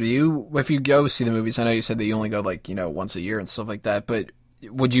about you? If you go see the movies, I know you said that you only go like, once a year and stuff like that, but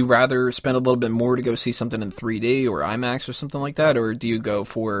would you rather spend a little bit more to go see something in 3D or IMAX or something like that, or do you go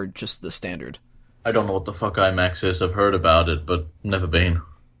for just the standard? I don't know what the fuck IMAX is. I've heard about it, but never been.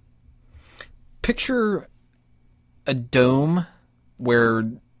 Picture a dome where,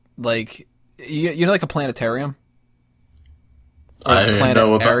 like, like a planetarium? I know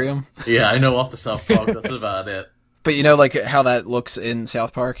planetarium? Yeah, I know off the South Park. That's about it. But like how that looks in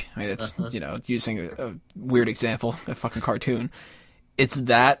South Park? I mean, it's, using a weird example, a fucking cartoon. It's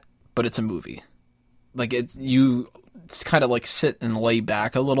that, but it's a movie. Like, it's kind of like sit and lay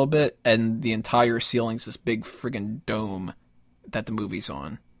back a little bit, and the entire ceiling's this big friggin' dome that the movie's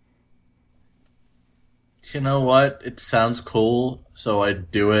on. You know what? It sounds cool, so I'd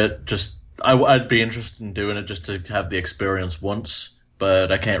do it. I'd be interested in doing it just to have the experience once,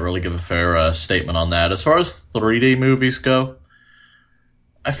 but I can't really give a fair statement on that. As far as 3D movies go,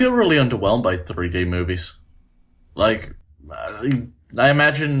 I feel really underwhelmed by 3D movies. Like, I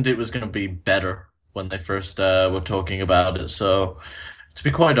imagined it was going to be better when they first were talking about it, so to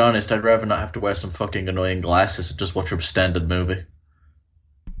be quite honest, I'd rather not have to wear some fucking annoying glasses and just watch a standard movie.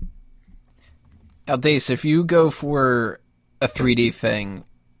 Now, Dace, if you go for a 3D thing,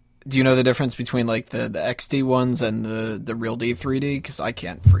 do you know the difference between like the XD ones and the real D 3D? Because I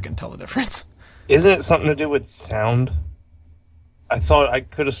can't freaking tell the difference. Isn't it something to do with sound? I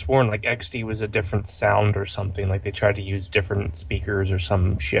could have sworn like XD was a different sound or something. Like they tried to use different speakers or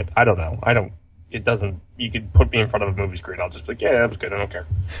some shit. I don't know. it doesn't. You could put me in front of a movie screen. I'll just be like, yeah, that was good. I don't care.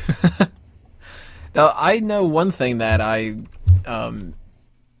 Now, I know one thing that I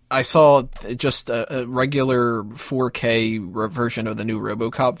saw just a regular 4K version of the new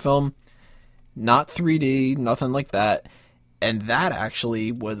RoboCop film, not 3D, nothing like that, and that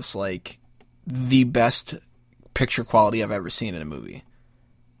actually was like the best picture quality I've ever seen in a movie.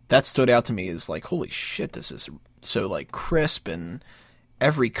 That stood out to me as like, holy shit, this is so like crisp and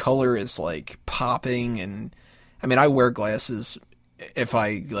every color is like popping. And I mean, I wear glasses if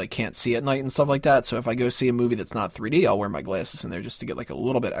I like can't see at night and stuff like that. So if I go see a movie that's not 3D, I'll wear my glasses in there just to get like a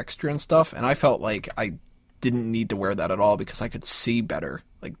little bit extra and stuff. And I felt like I didn't need to wear that at all because I could see better.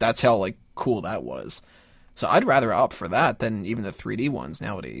 Like that's how like cool that was. So I'd rather opt for that than even the 3D ones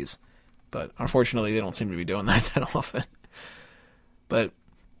nowadays. But unfortunately, they don't seem to be doing that often. But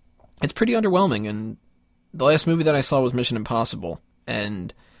it's pretty underwhelming. And the last movie that I saw was Mission Impossible.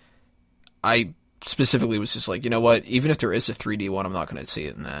 And I specifically was just like, you know what? Even if there is a 3D one, I'm not going to see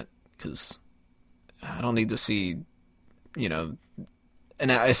it in that. Because I don't need to see, you know,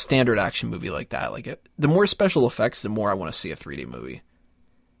 a standard action movie like that. Like the more special effects, the more I want to see a 3D movie.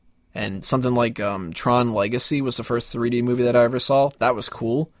 And something like Tron Legacy was the first 3D movie that I ever saw. That was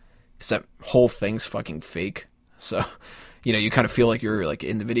cool. Because that whole thing's fucking fake. So, you know, you kind of feel like you're like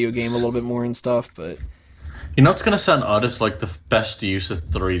in the video game a little bit more and stuff, but... You know what's going to sound odd is like the best use of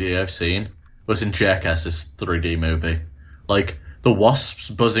 3D I've seen was in Jackass's 3D movie. Like, the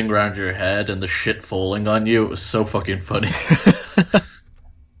wasps buzzing around your head and the shit falling on you, it was so fucking funny.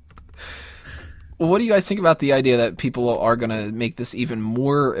 Well, what do you guys think about the idea that people are going to make this even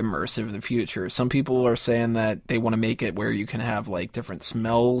more immersive in the future? Some people are saying that they want to make it where you can have like different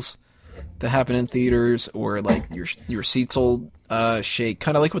smells that happen in theaters, or like your seats will shake,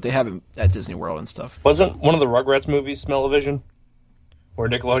 kind of like what they have at Disney World and stuff. Wasn't one of the Rugrats movies Smell-O-Vision? Where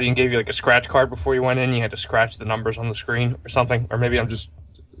Nickelodeon gave you like a scratch card before you went in, you had to scratch the numbers on the screen or something? Or maybe I'm just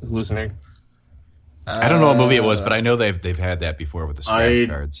hallucinating. I don't know what movie it was, but I know they've had that before with the scratch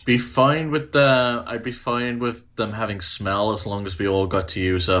cards. I'd be fine with them having smell as long as we all got to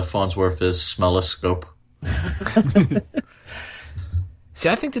use Farnsworth's smelloscope. See,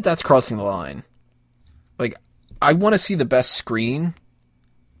 I think that's crossing the line. Like, I want to see the best screen,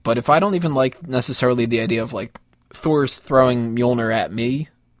 but if I don't even like necessarily the idea of like Thor's throwing Mjolnir at me,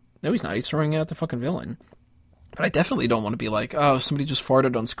 no, he's not. He's throwing it at the fucking villain. But I definitely don't want to be like, oh, somebody just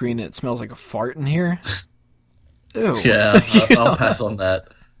farted on screen and it smells like a fart in here. Ew. Yeah, I'll pass on that.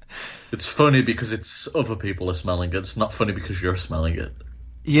 It's funny because it's other people are smelling it. It's not funny because you're smelling it.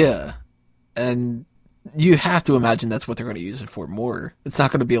 Yeah. And you have to imagine that's what they're going to use it for more. It's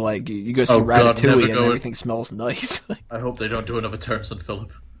not going to be like you go see Ratatouille and everything smells nice. I hope they don't do another Terrence and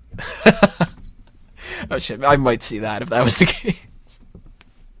Phillip. Oh shit, I might see that if that was the case.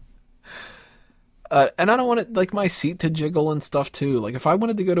 And I don't want it, like my seat to jiggle and stuff too. Like if I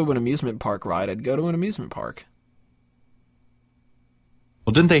wanted to go to an amusement park ride, I'd go to an amusement park.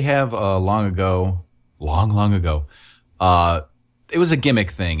 Well, didn't they have long ago, it was a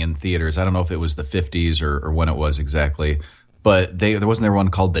gimmick thing in theaters. I don't know if it was the 50s or when it was exactly, but there wasn't one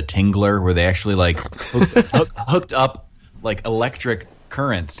called the Tingler where they actually like hooked up like electric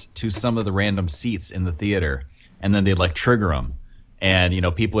currents to some of the random seats in the theater, and then they'd like trigger them, and you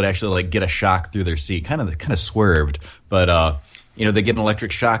know people would actually like get a shock through their seat, kind of swerved, but you know they get an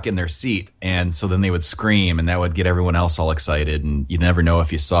electric shock in their seat, and so then they would scream, and that would get everyone else all excited, and you never know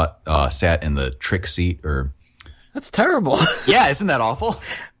if you sat in the trick seat or. That's terrible. Yeah, isn't that awful?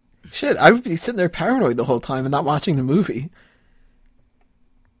 Shit, I would be sitting there paranoid the whole time and not watching the movie.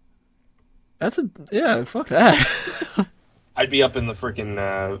 Yeah, fuck that. I'd be up in the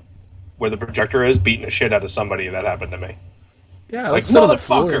freaking, where the projector is, beating the shit out of somebody if that happened to me. Yeah, like, let's sit on the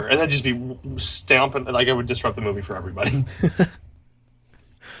floor. And then just be stomping, like I would disrupt the movie for everybody.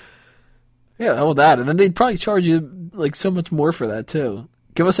 Yeah, all that. And then they'd probably charge you, like, so much more for that, too.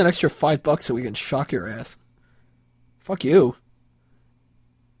 Give us an extra $5 so we can shock your ass. Fuck you.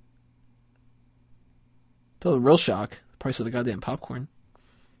 Tell the real shock. The price of the goddamn popcorn.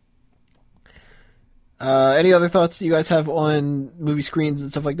 Any other thoughts you guys have on movie screens and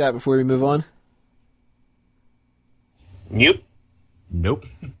stuff like that before we move on? Nope.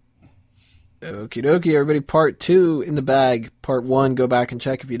 Okie dokie, everybody. Part 2 in the bag. Part 1, go back and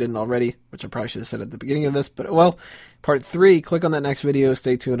check if you didn't already, which I probably should have said at the beginning of this, but well, Part 3, click on that next video.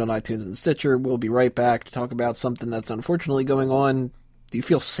 Stay tuned on iTunes and Stitcher. We'll be right back to talk about something that's unfortunately going on. Do you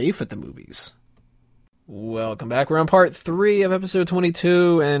feel safe at the movies? Welcome back. We're on Part 3 of episode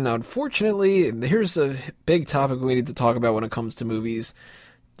 22, and unfortunately, here's a big topic we need to talk about when it comes to movies.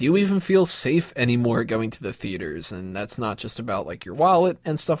 do you even feel safe anymore going to the theaters? And that's not just about like your wallet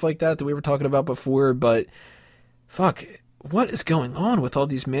and stuff like that we were talking about before, but fuck, what is going on with all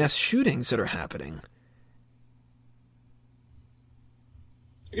these mass shootings that are happening?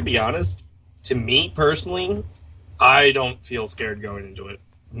 To be honest, to me personally, I don't feel scared going into it.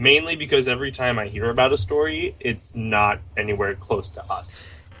 Mainly because every time I hear about a story, it's not anywhere close to us,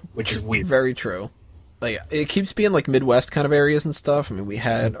 which is weird. Very true. Like, it keeps being like Midwest kind of areas and stuff. I mean, we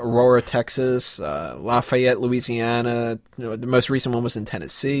had Aurora, Texas, Lafayette, Louisiana. You know, the most recent one was in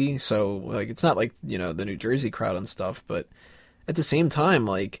Tennessee. So, like, it's not like, you know, the New Jersey crowd and stuff. But at the same time,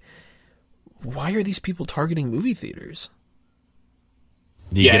 like, why are these people targeting movie theaters?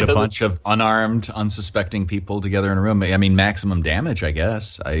 You get a bunch of unarmed, unsuspecting people together in a room. I mean, maximum damage, I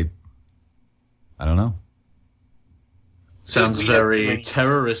guess. I don't know. Sounds very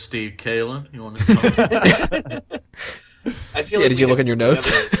terroristy, Kalen. You want to talk? I feel did you look in your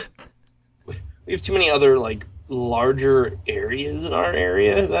notes? We have too many other, like, larger areas in our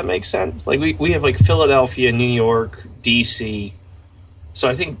area, if that makes sense. Like, we have, like, Philadelphia, New York, D.C. So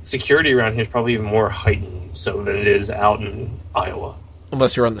I think security around here is probably even more heightened so than it is out in Iowa.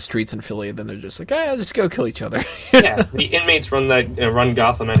 Unless you're on the streets in Philly, then they're just like, just go kill each other. Yeah, the inmates run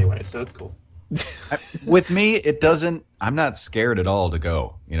Gotham anyway, so it's cool. With me, it doesn't. I'm not scared at all to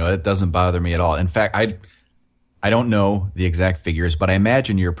go. You know, it doesn't bother me at all. In fact, I don't know the exact figures, but I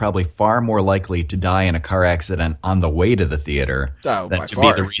imagine you're probably far more likely to die in a car accident on the way to the theater than to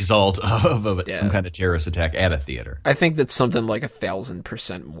be the result of some kind of terrorist attack at a theater. I think that's something like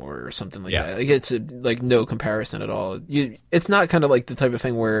 1,000% more or something like that. Like, it's like no comparison at all. It's not kind of like the type of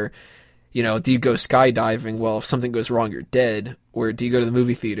thing where, you know, do you go skydiving? Well, if something goes wrong, you're dead. Or do you go to the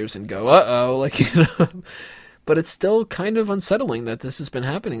movie theaters and go, uh-oh, like, you know. But it's still kind of unsettling that this has been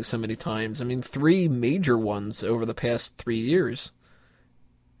happening so many times. I mean, 3 major ones over the past 3 years.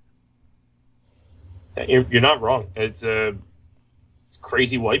 You're not wrong. It's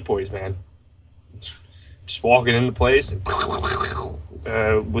crazy white boys, man. Just walking into place and,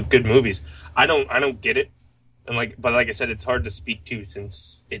 with good movies. I don't get it. And but like I said, it's hard to speak to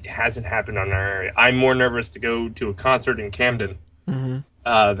since it hasn't happened on our area. I'm more nervous to go to a concert in Camden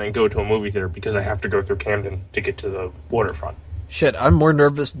than go to a movie theater because I have to go through Camden to get to the waterfront. Shit, I'm more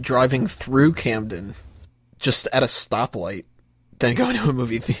nervous driving through Camden just at a stoplight than going to a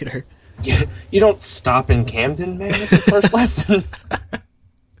movie theater. You don't stop in Camden, man. That's the first lesson.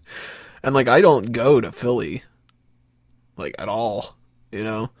 And, like, I don't go to Philly, like, at all, you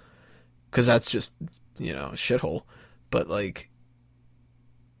know? Because that's just, you know, a shithole. But, like,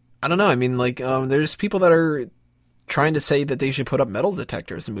 I don't know. I mean, like, there's people that are trying to say that they should put up metal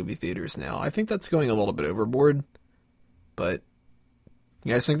detectors in movie theaters now. I think that's going a little bit overboard. But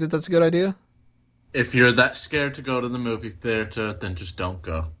you guys think that that's a good idea? If you're that scared to go to the movie theater, then just don't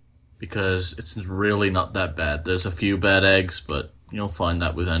go. Because it's really not that bad. There's a few bad eggs, but you'll find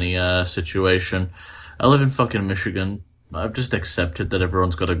that with any situation. I live in fucking Michigan. I've just accepted that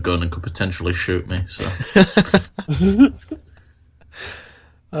everyone's got a gun and could potentially shoot me, so...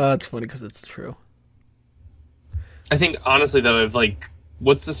 It's funny because it's true. I think, honestly, though, if, like,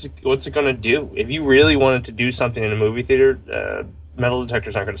 what's it going to do? If you really wanted to do something in a movie theater, metal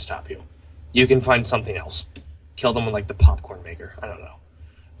detectors aren't going to stop you. You can find something else. Kill them with, like, the popcorn maker. I don't know.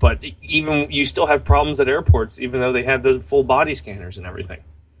 But even you still have problems at airports, even though they have those full body scanners and everything.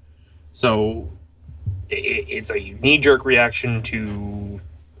 So it's a knee-jerk reaction to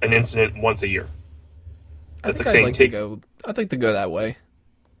an incident once a year. That's like saying I'd like to go that way.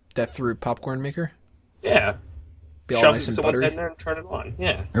 Death through popcorn maker. Yeah. Be all shove nice and someone's buttery. head in there and turn it on.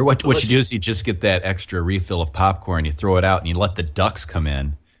 Yeah. Or what you do is you just get that extra refill of popcorn, you throw it out, and you let the ducks come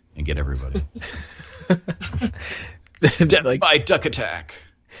in and get everybody. Death by duck attack.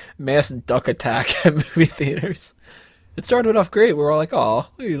 Mass duck attack at movie theaters. It started off great. We were all like, "Oh, look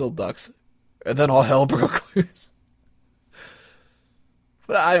at these little ducks," and then all hell broke loose.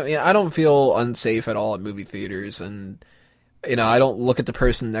 But I don't feel unsafe at all at movie theaters, and you know, I don't look at the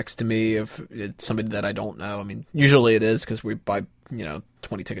person next to me if it's somebody that I don't know. I mean, usually it is because we buy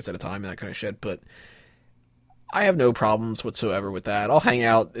 20 tickets at a time and that kind of shit. But I have no problems whatsoever with that. I'll hang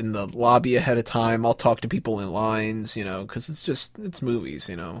out in the lobby ahead of time. I'll talk to people in lines, because it's movies,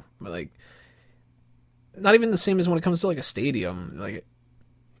 But, like, not even the same as when it comes to, like, a stadium. Like,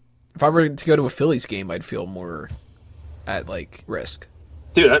 if I were to go to a Phillies game, I'd feel more at, like, risk.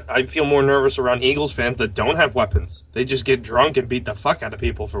 Dude, I feel more nervous around Eagles fans that don't have weapons. They just get drunk and beat the fuck out of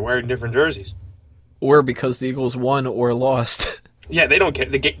people for wearing different jerseys. Or because the Eagles won or lost. Yeah, they don't care.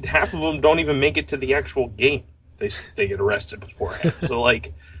 Half of them don't even make it to the actual game. They get arrested beforehand. So,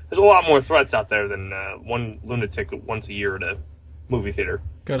 like, there's a lot more threats out there than one lunatic once a year at a movie theater.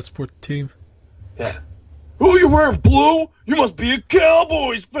 Gotta support the team. Yeah. Oh, you're wearing blue? You must be a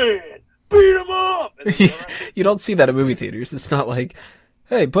Cowboys fan. Beat him up. You don't see that at movie theaters. It's not like,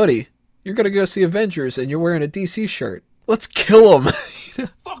 hey, buddy, you're gonna go see Avengers and you're wearing a DC shirt. Let's kill him.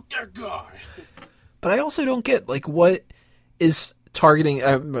 Fuck that guy. But I also don't get, like, what is targeting,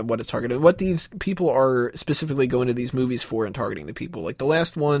 what these people are specifically going to these movies for and targeting the people. Like, the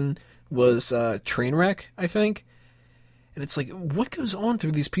last one was Trainwreck, I think. And it's like, what goes on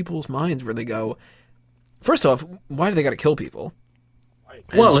through these people's minds where they go, first off, why do they gotta kill people?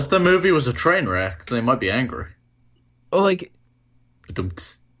 Well, if the movie was a train wreck, they might be angry. Oh, like,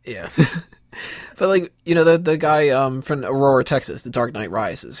 Ba-dum-ts. yeah. But, like, you know, the guy from Aurora, Texas, The Dark Knight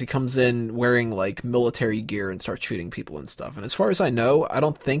Rises, he comes in wearing, like, military gear and starts shooting people and stuff. And as far as I know, I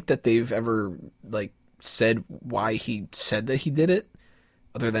don't think that they've ever, like, said why he said that he did it,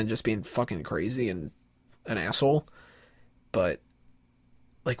 other than just being fucking crazy and an asshole. But,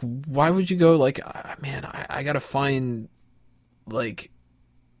 like, why would you go, like, man, I gotta find, like,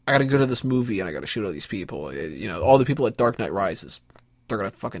 I gotta go to this movie and I gotta shoot all these people. You know, all the people at Dark Knight Rises, they're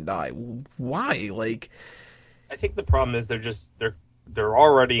gonna fucking die. Why? Like, I think the problem is they're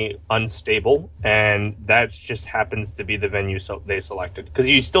already unstable, and that just happens to be the venue they selected. Because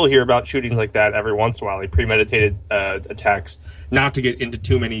you still hear about shootings like that every once in a while, like premeditated attacks. Not to get into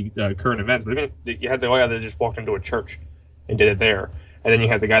too many current events, but I mean, you had the guy that just walked into a church and did it there, and then you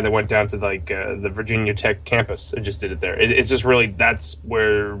had the guy that went down to like the Virginia Tech campus and just did it there. It's just really that's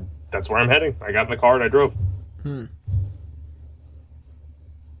where I'm heading. I got in the car and I drove.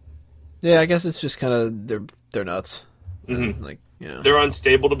 Yeah, I guess it's just kind of they're nuts. Mm-hmm. Like, you know, they're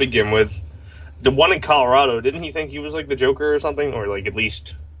unstable to begin with. The one in Colorado, didn't he think he was like the Joker or something, or like at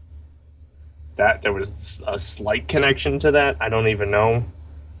least that there was a slight connection to that? I don't even know.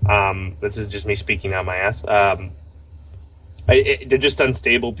 This is just me speaking out my ass. They're just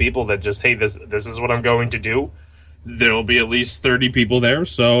unstable people that just, hey, this is what I'm going to do. There'll be at least 30 people there,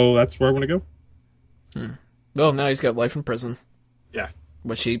 so that's where I'm going to go. well, now he's got life in prison, Yeah.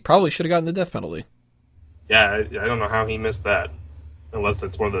 which he probably should have gotten the death penalty. Yeah, I don't know how he missed that. Unless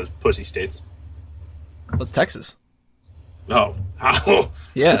that's one of those pussy states. That's Texas. Oh. How?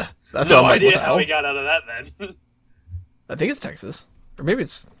 Yeah, that's No what I'm like, idea what the how hell? we got out of that then. I think it's Texas, or maybe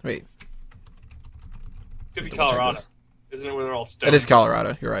it's wait. Could be Double check Colorado. this. Isn't it where they're all stoned? It is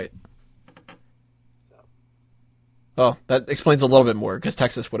Colorado. You're right. Oh, that explains a little bit more because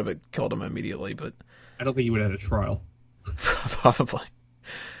Texas would have killed him immediately, but I don't think he would have had a trial. probably.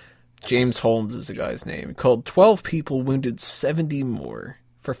 James Holmes is the guy's name. Called 12 people wounded 70 more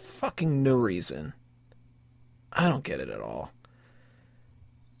for fucking no reason. I don't get it at all.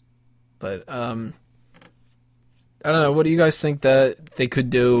 But I don't know. What do you guys think that they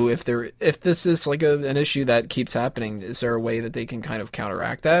could do if this is like an issue that keeps happening? Is there a way that they can kind of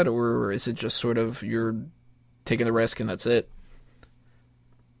counteract that, or is it just sort of you're taking the risk and that's it?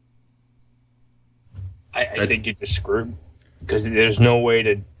 I think you're just screwed because there's no way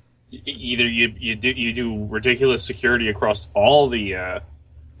to either you do ridiculous security across all the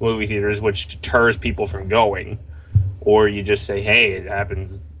movie theaters, which deters people from going, or you just say, hey, it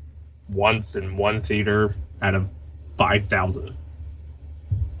happens once in one theater out of 5,000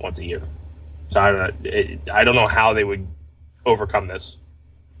 once a year. So I don't know how they would overcome this.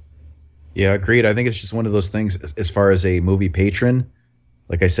 Yeah, agreed. I think it's just one of those things as far as a movie patron.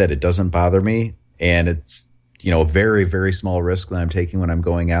 Like I said, it doesn't bother me. And it's, a very, very small risk that I'm taking when I'm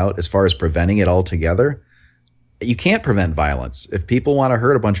going out. As far as preventing it altogether, you can't prevent violence. If people want to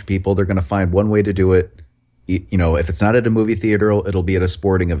hurt a bunch of people, they're going to find one way to do it. If it's not at a movie theater, it'll be at a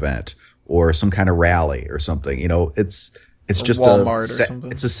sporting event or some kind of rally or something. It's just Walmart or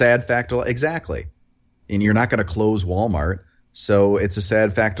something. It's a sad fact. Exactly. And you're not going to close Walmart. So it's a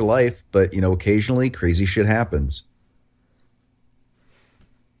sad fact of life. But, occasionally crazy shit happens.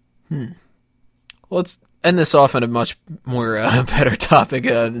 Well, let's end this off on a much more better topic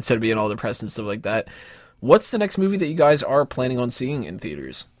instead of being all depressed and stuff like that. What's the next movie that you guys are planning on seeing in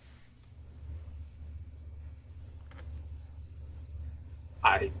theaters?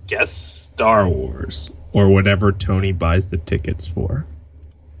 I guess Star Wars or whatever Tony buys the tickets for.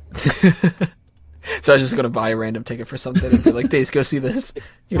 So I was just going to buy a random ticket for something and be like, Days, go see this.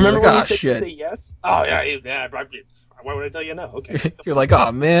 You're Remember like, when oh, you said you shit. say yes? Oh, yeah. Why would I tell you no? Okay. Let's go. You're like,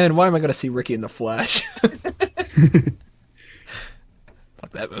 oh, man, why am I going to see Ricky in the Flash? Fuck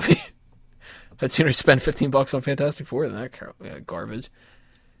that movie. I'd sooner spend $15 on Fantastic Four than that garbage.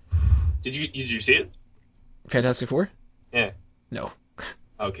 Did you see it? Fantastic Four? Yeah. No.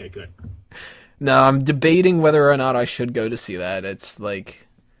 Okay, good. No, I'm debating whether or not I should go to see that. It's like...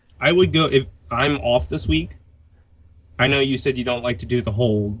 I would go if I'm off this week. I know you said you don't like to do the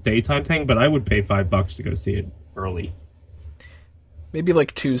whole daytime thing, but I would pay $5 to go see it early. Maybe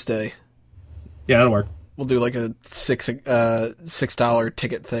like Tuesday. Yeah, that'll work. We'll do like a $6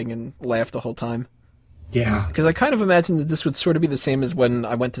 ticket thing and laugh the whole time. Yeah. Because I kind of imagined that this would sort of be the same as when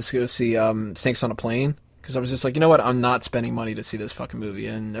I went to go see Snakes on a Plane. Because I was just like, you know what, I'm not spending money to see this fucking movie.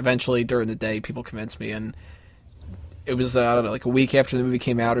 And eventually, during the day, people convinced me. And it was, I don't know, like a week after the movie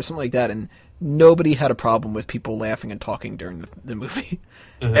came out or something like that. And nobody had a problem with people laughing and talking during the movie.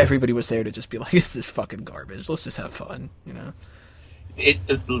 Mm-hmm. Everybody was there to just be like, this is fucking garbage. Let's just have fun, you know?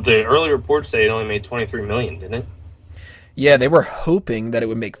 The early reports say it only made $23 million, didn't it? Yeah, they were hoping that it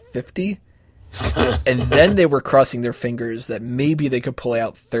would make 50, and then they were crossing their fingers that maybe they could pull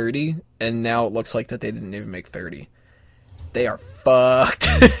out 30, and now it looks like that they didn't even make 30. They are fucked.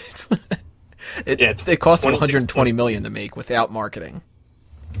 It cost them $120 million to make without marketing.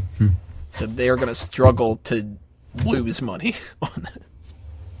 So they are going to struggle to lose money on this.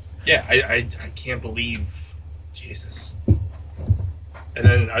 Yeah, I can't believe... Jesus. And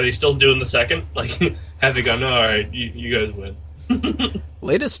then, are they still doing the second? Like, have they gone, all right, you guys win?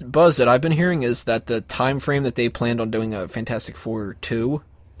 Latest buzz that I've been hearing is that the time frame that they planned on doing a Fantastic Four 2,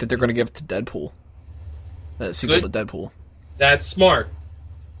 that they're going to give to Deadpool. The sequel to Deadpool. That's smart.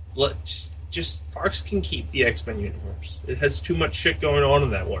 Just Fox can keep the X-Men universe. It has too much shit going on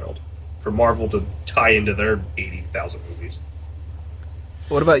in that world for Marvel to tie into their 80,000 movies.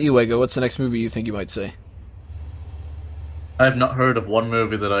 What about you, Ego? What's the next movie you think you might see? I have not heard of one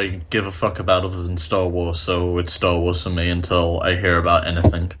movie that I give a fuck about other than Star Wars, so it's Star Wars for me until I hear about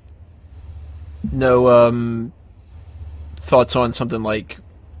anything. No thoughts on something like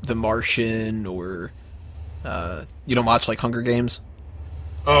The Martian, or you don't watch like Hunger Games?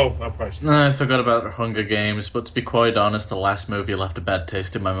 Oh, I'll probably see. No, I forgot about Hunger Games, but to be quite honest, the last movie left a bad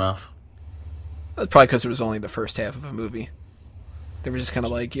taste in my mouth. That's probably because it was only the first half of a movie. They were just kind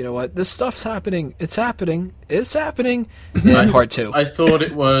of like, you know what, this stuff's happening. It's happening. It's happening. And part 2. I thought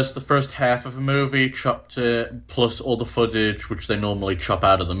it was the first half of a movie chopped plus all the footage, which they normally chop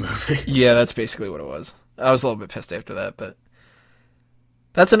out of the movie. Yeah, that's basically what it was. I was a little bit pissed after that, but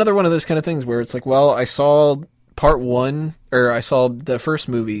that's another one of those kind of things where it's like, well, I saw part 1, or I saw the first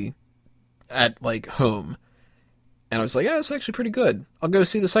movie at, like, home. And I was like, yeah, it's actually pretty good. I'll go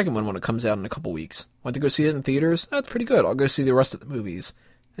see the second one when it comes out in a couple weeks. Went to go see it in theaters. That's pretty good. I'll go see the rest of the movies.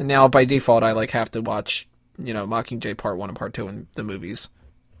 And now, by default, I, like, have to watch, you know, Mockingjay Part 1 and Part 2 in the movies.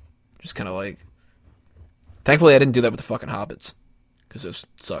 Just kind of like... Thankfully, I didn't do that with the fucking Hobbits. Because those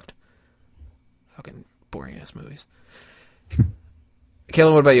sucked. Fucking boring-ass movies.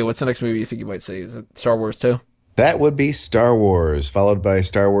 Kayla, what about you? What's the next movie you think you might see? Is it Star Wars 2? That would be Star Wars, followed by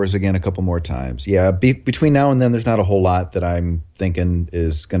Star Wars again a couple more times. Yeah, between now and then, there's not a whole lot that I'm thinking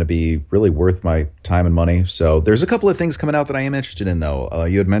is going to be really worth my time and money. So there's a couple of things coming out that I am interested in, though.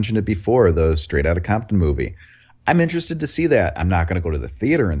 You had mentioned it before, the Straight Outta Compton movie. I'm interested to see that. I'm not going to go to the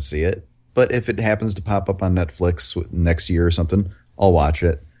theater and see it, but if it happens to pop up on Netflix next year or something, I'll watch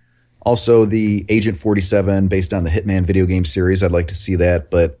it. Also, the Agent 47, based on the Hitman video game series, I'd like to see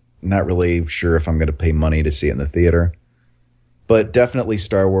that, but not really sure if I'm going to pay money to see it in the theater. But definitely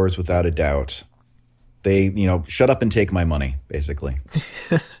Star Wars, without a doubt. They, you know, shut up and take my money, basically.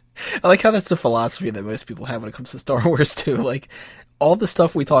 I like how that's the philosophy that most people have when it comes to Star Wars, too. Like, all the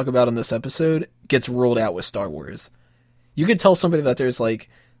stuff we talk about in this episode gets ruled out with Star Wars. You could tell somebody that there's,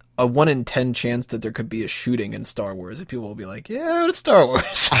 like, a 1 in 10 chance that there could be a shooting in Star Wars, and people will be like, yeah, it's Star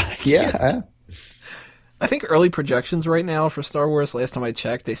Wars. Yeah. I think early projections right now for Star Wars, last time I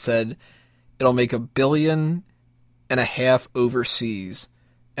checked, they said it'll make $1.5 billion overseas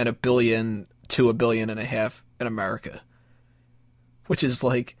and $1 billion to $1.5 billion in America. Which is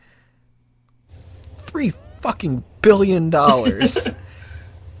like $3 fucking billion. I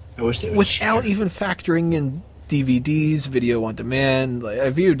wish they would without even factoring in DVDs, video on demand. Like,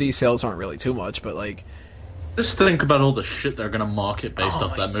 VOD sales aren't really too much, but like, just think about all the shit they're gonna market based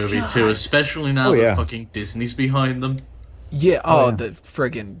off that movie too, especially now that fucking Disney's behind them. Yeah, the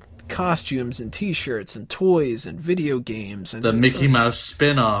friggin' costumes and t-shirts and toys and video games and the Mickey Mouse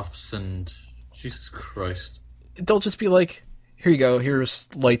spin-offs and Jesus Christ. They'll just be like, here you go, here's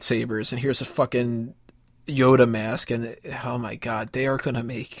lightsabers and here's a fucking Yoda mask, and oh my god, they are gonna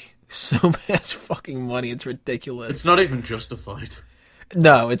make so much fucking money, it's ridiculous. It's not even justified.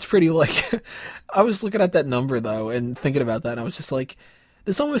 No, it's pretty like... I was looking at that number, though, and thinking about that, and I was just like,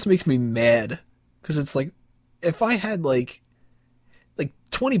 this almost makes me mad. Because it's like, if I had, like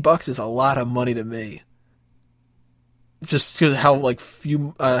 $20 is a lot of money to me. Just because how, like,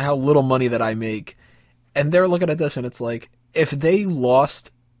 how little money that I make. And they're looking at this, and it's like, if they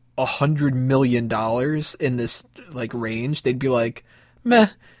lost $100 million in this like range, they'd be like, meh.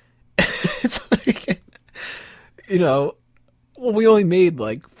 It's like, you know, well, we only made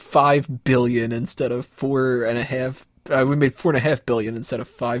like 5 billion instead of 4.5. We made 4.5 billion instead of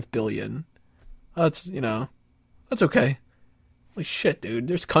 5 billion. That's, you know, that's okay. Holy shit, dude.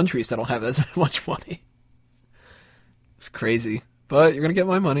 There's countries that don't have that much money. It's crazy. But you're gonna get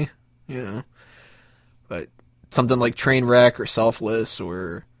my money, you know. But something like Trainwreck or Selfless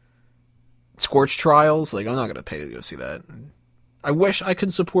or Scorch Trials, like, I'm not gonna pay to go see that. I wish I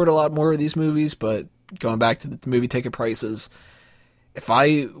could support a lot more of these movies, but going back to the movie ticket prices, if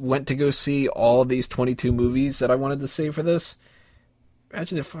I went to go see all of these 22 movies that I wanted to see for this,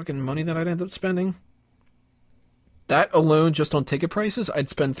 imagine the fucking money that I'd end up spending. That alone, just on ticket prices, I'd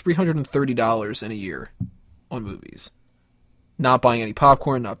spend $330 in a year on movies. Not buying any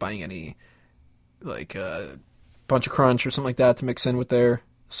popcorn, not buying any, like, Bunch of Crunch or something like that to mix in with their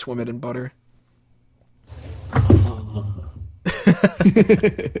swim it in butter.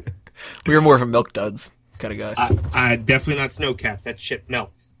 We were more of a Milk Duds kind of guy. I definitely not Snow Caps. That shit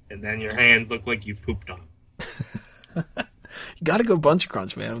melts, and then your hands look like you've pooped on them. You gotta go Bunch of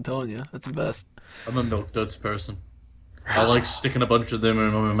Crunch, man. I'm telling you, that's the best. I'm a Milk Duds person. I like sticking a bunch of them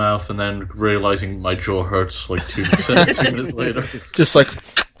in my mouth and then realizing my jaw hurts like 2 minutes later. Just like...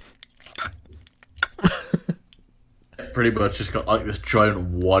 Pretty much just got like this giant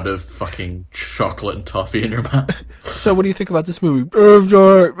wad of fucking chocolate and toffee in your mouth. So what do you think about this movie? I'm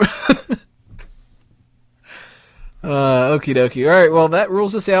sorry. Okie dokie. All right, well, that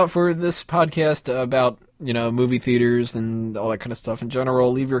rules us out for this podcast about, you know, movie theaters and all that kind of stuff in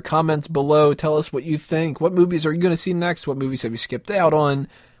general. Leave your comments below. Tell us what you think. What movies are you going to see next? What movies have you skipped out on?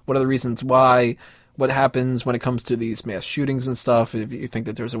 What are the reasons why? What happens when it comes to these mass shootings and stuff? If you think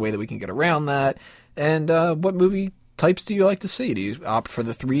that there's a way that we can get around that. And what movie types do you like to see? Do you opt for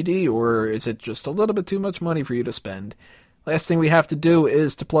the 3D, or is it just a little bit too much money for you to spend? Last thing we have to do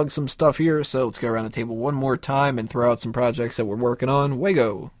is to plug some stuff here, so let's go around the table one more time and throw out some projects that we're working on.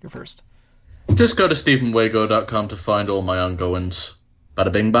 Wago, you're first. Just go to StephenWago.com to find all my ongoings.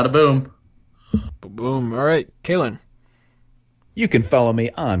 Bada bing, bada boom. Boom. All right, Kalen. You can follow me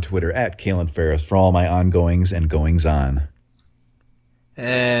on Twitter at Kalen Ferris for all my ongoings and goings on.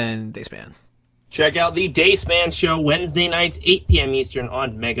 And Daceman. Check out the Daceman Show Wednesday nights, 8 p.m. Eastern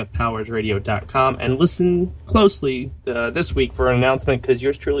on megapowersradio.com, and listen closely this week for an announcement, because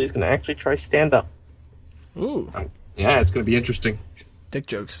yours truly is going to actually try stand-up. Ooh. Yeah, it's going to be interesting. Dick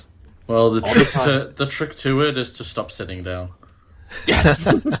jokes. Well, the trick to it is to stop sitting down. Yes.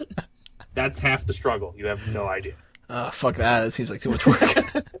 That's half the struggle. You have no idea. Fuck that. It seems like too much work.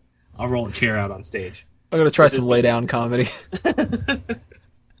 I'll roll a chair out on stage. I'm going to try some lay-down comedy.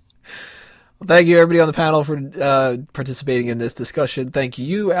 Well, thank you, everybody on the panel, for participating in this discussion. Thank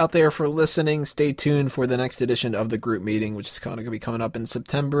you out there for listening. Stay tuned for the next edition of the group meeting, which is kind of going to be coming up in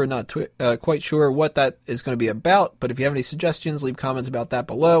September. Not quite sure what that is going to be about, but if you have any suggestions, leave comments about that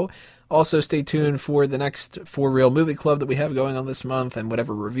below. Also, stay tuned for the next For Real Movie Club that we have going on this month, and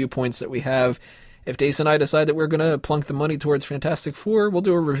whatever review points that we have. If Dace and I decide that we're going to plunk the money towards Fantastic Four, we'll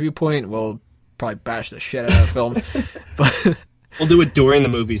do a review point. We'll probably bash the shit out of the film. But... We'll do it during the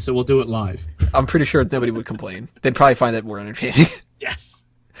movie, so we'll do it live. I'm pretty sure nobody would complain. They'd probably find that more entertaining. Yes.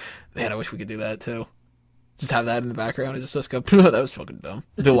 Man, I wish we could do that, too. Just have that in the background and just go, that was fucking dumb.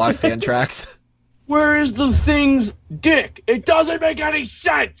 Do live fan tracks. Where is the Thing's dick? It doesn't make any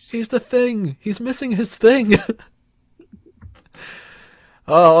sense! He's the Thing. He's missing his thing.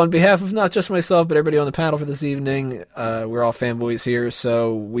 Oh, on behalf of not just myself, but everybody on the panel for this evening, we're all fanboys here,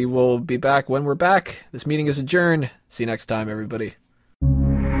 so we will be back when we're back. This meeting is adjourned. See you next time, everybody.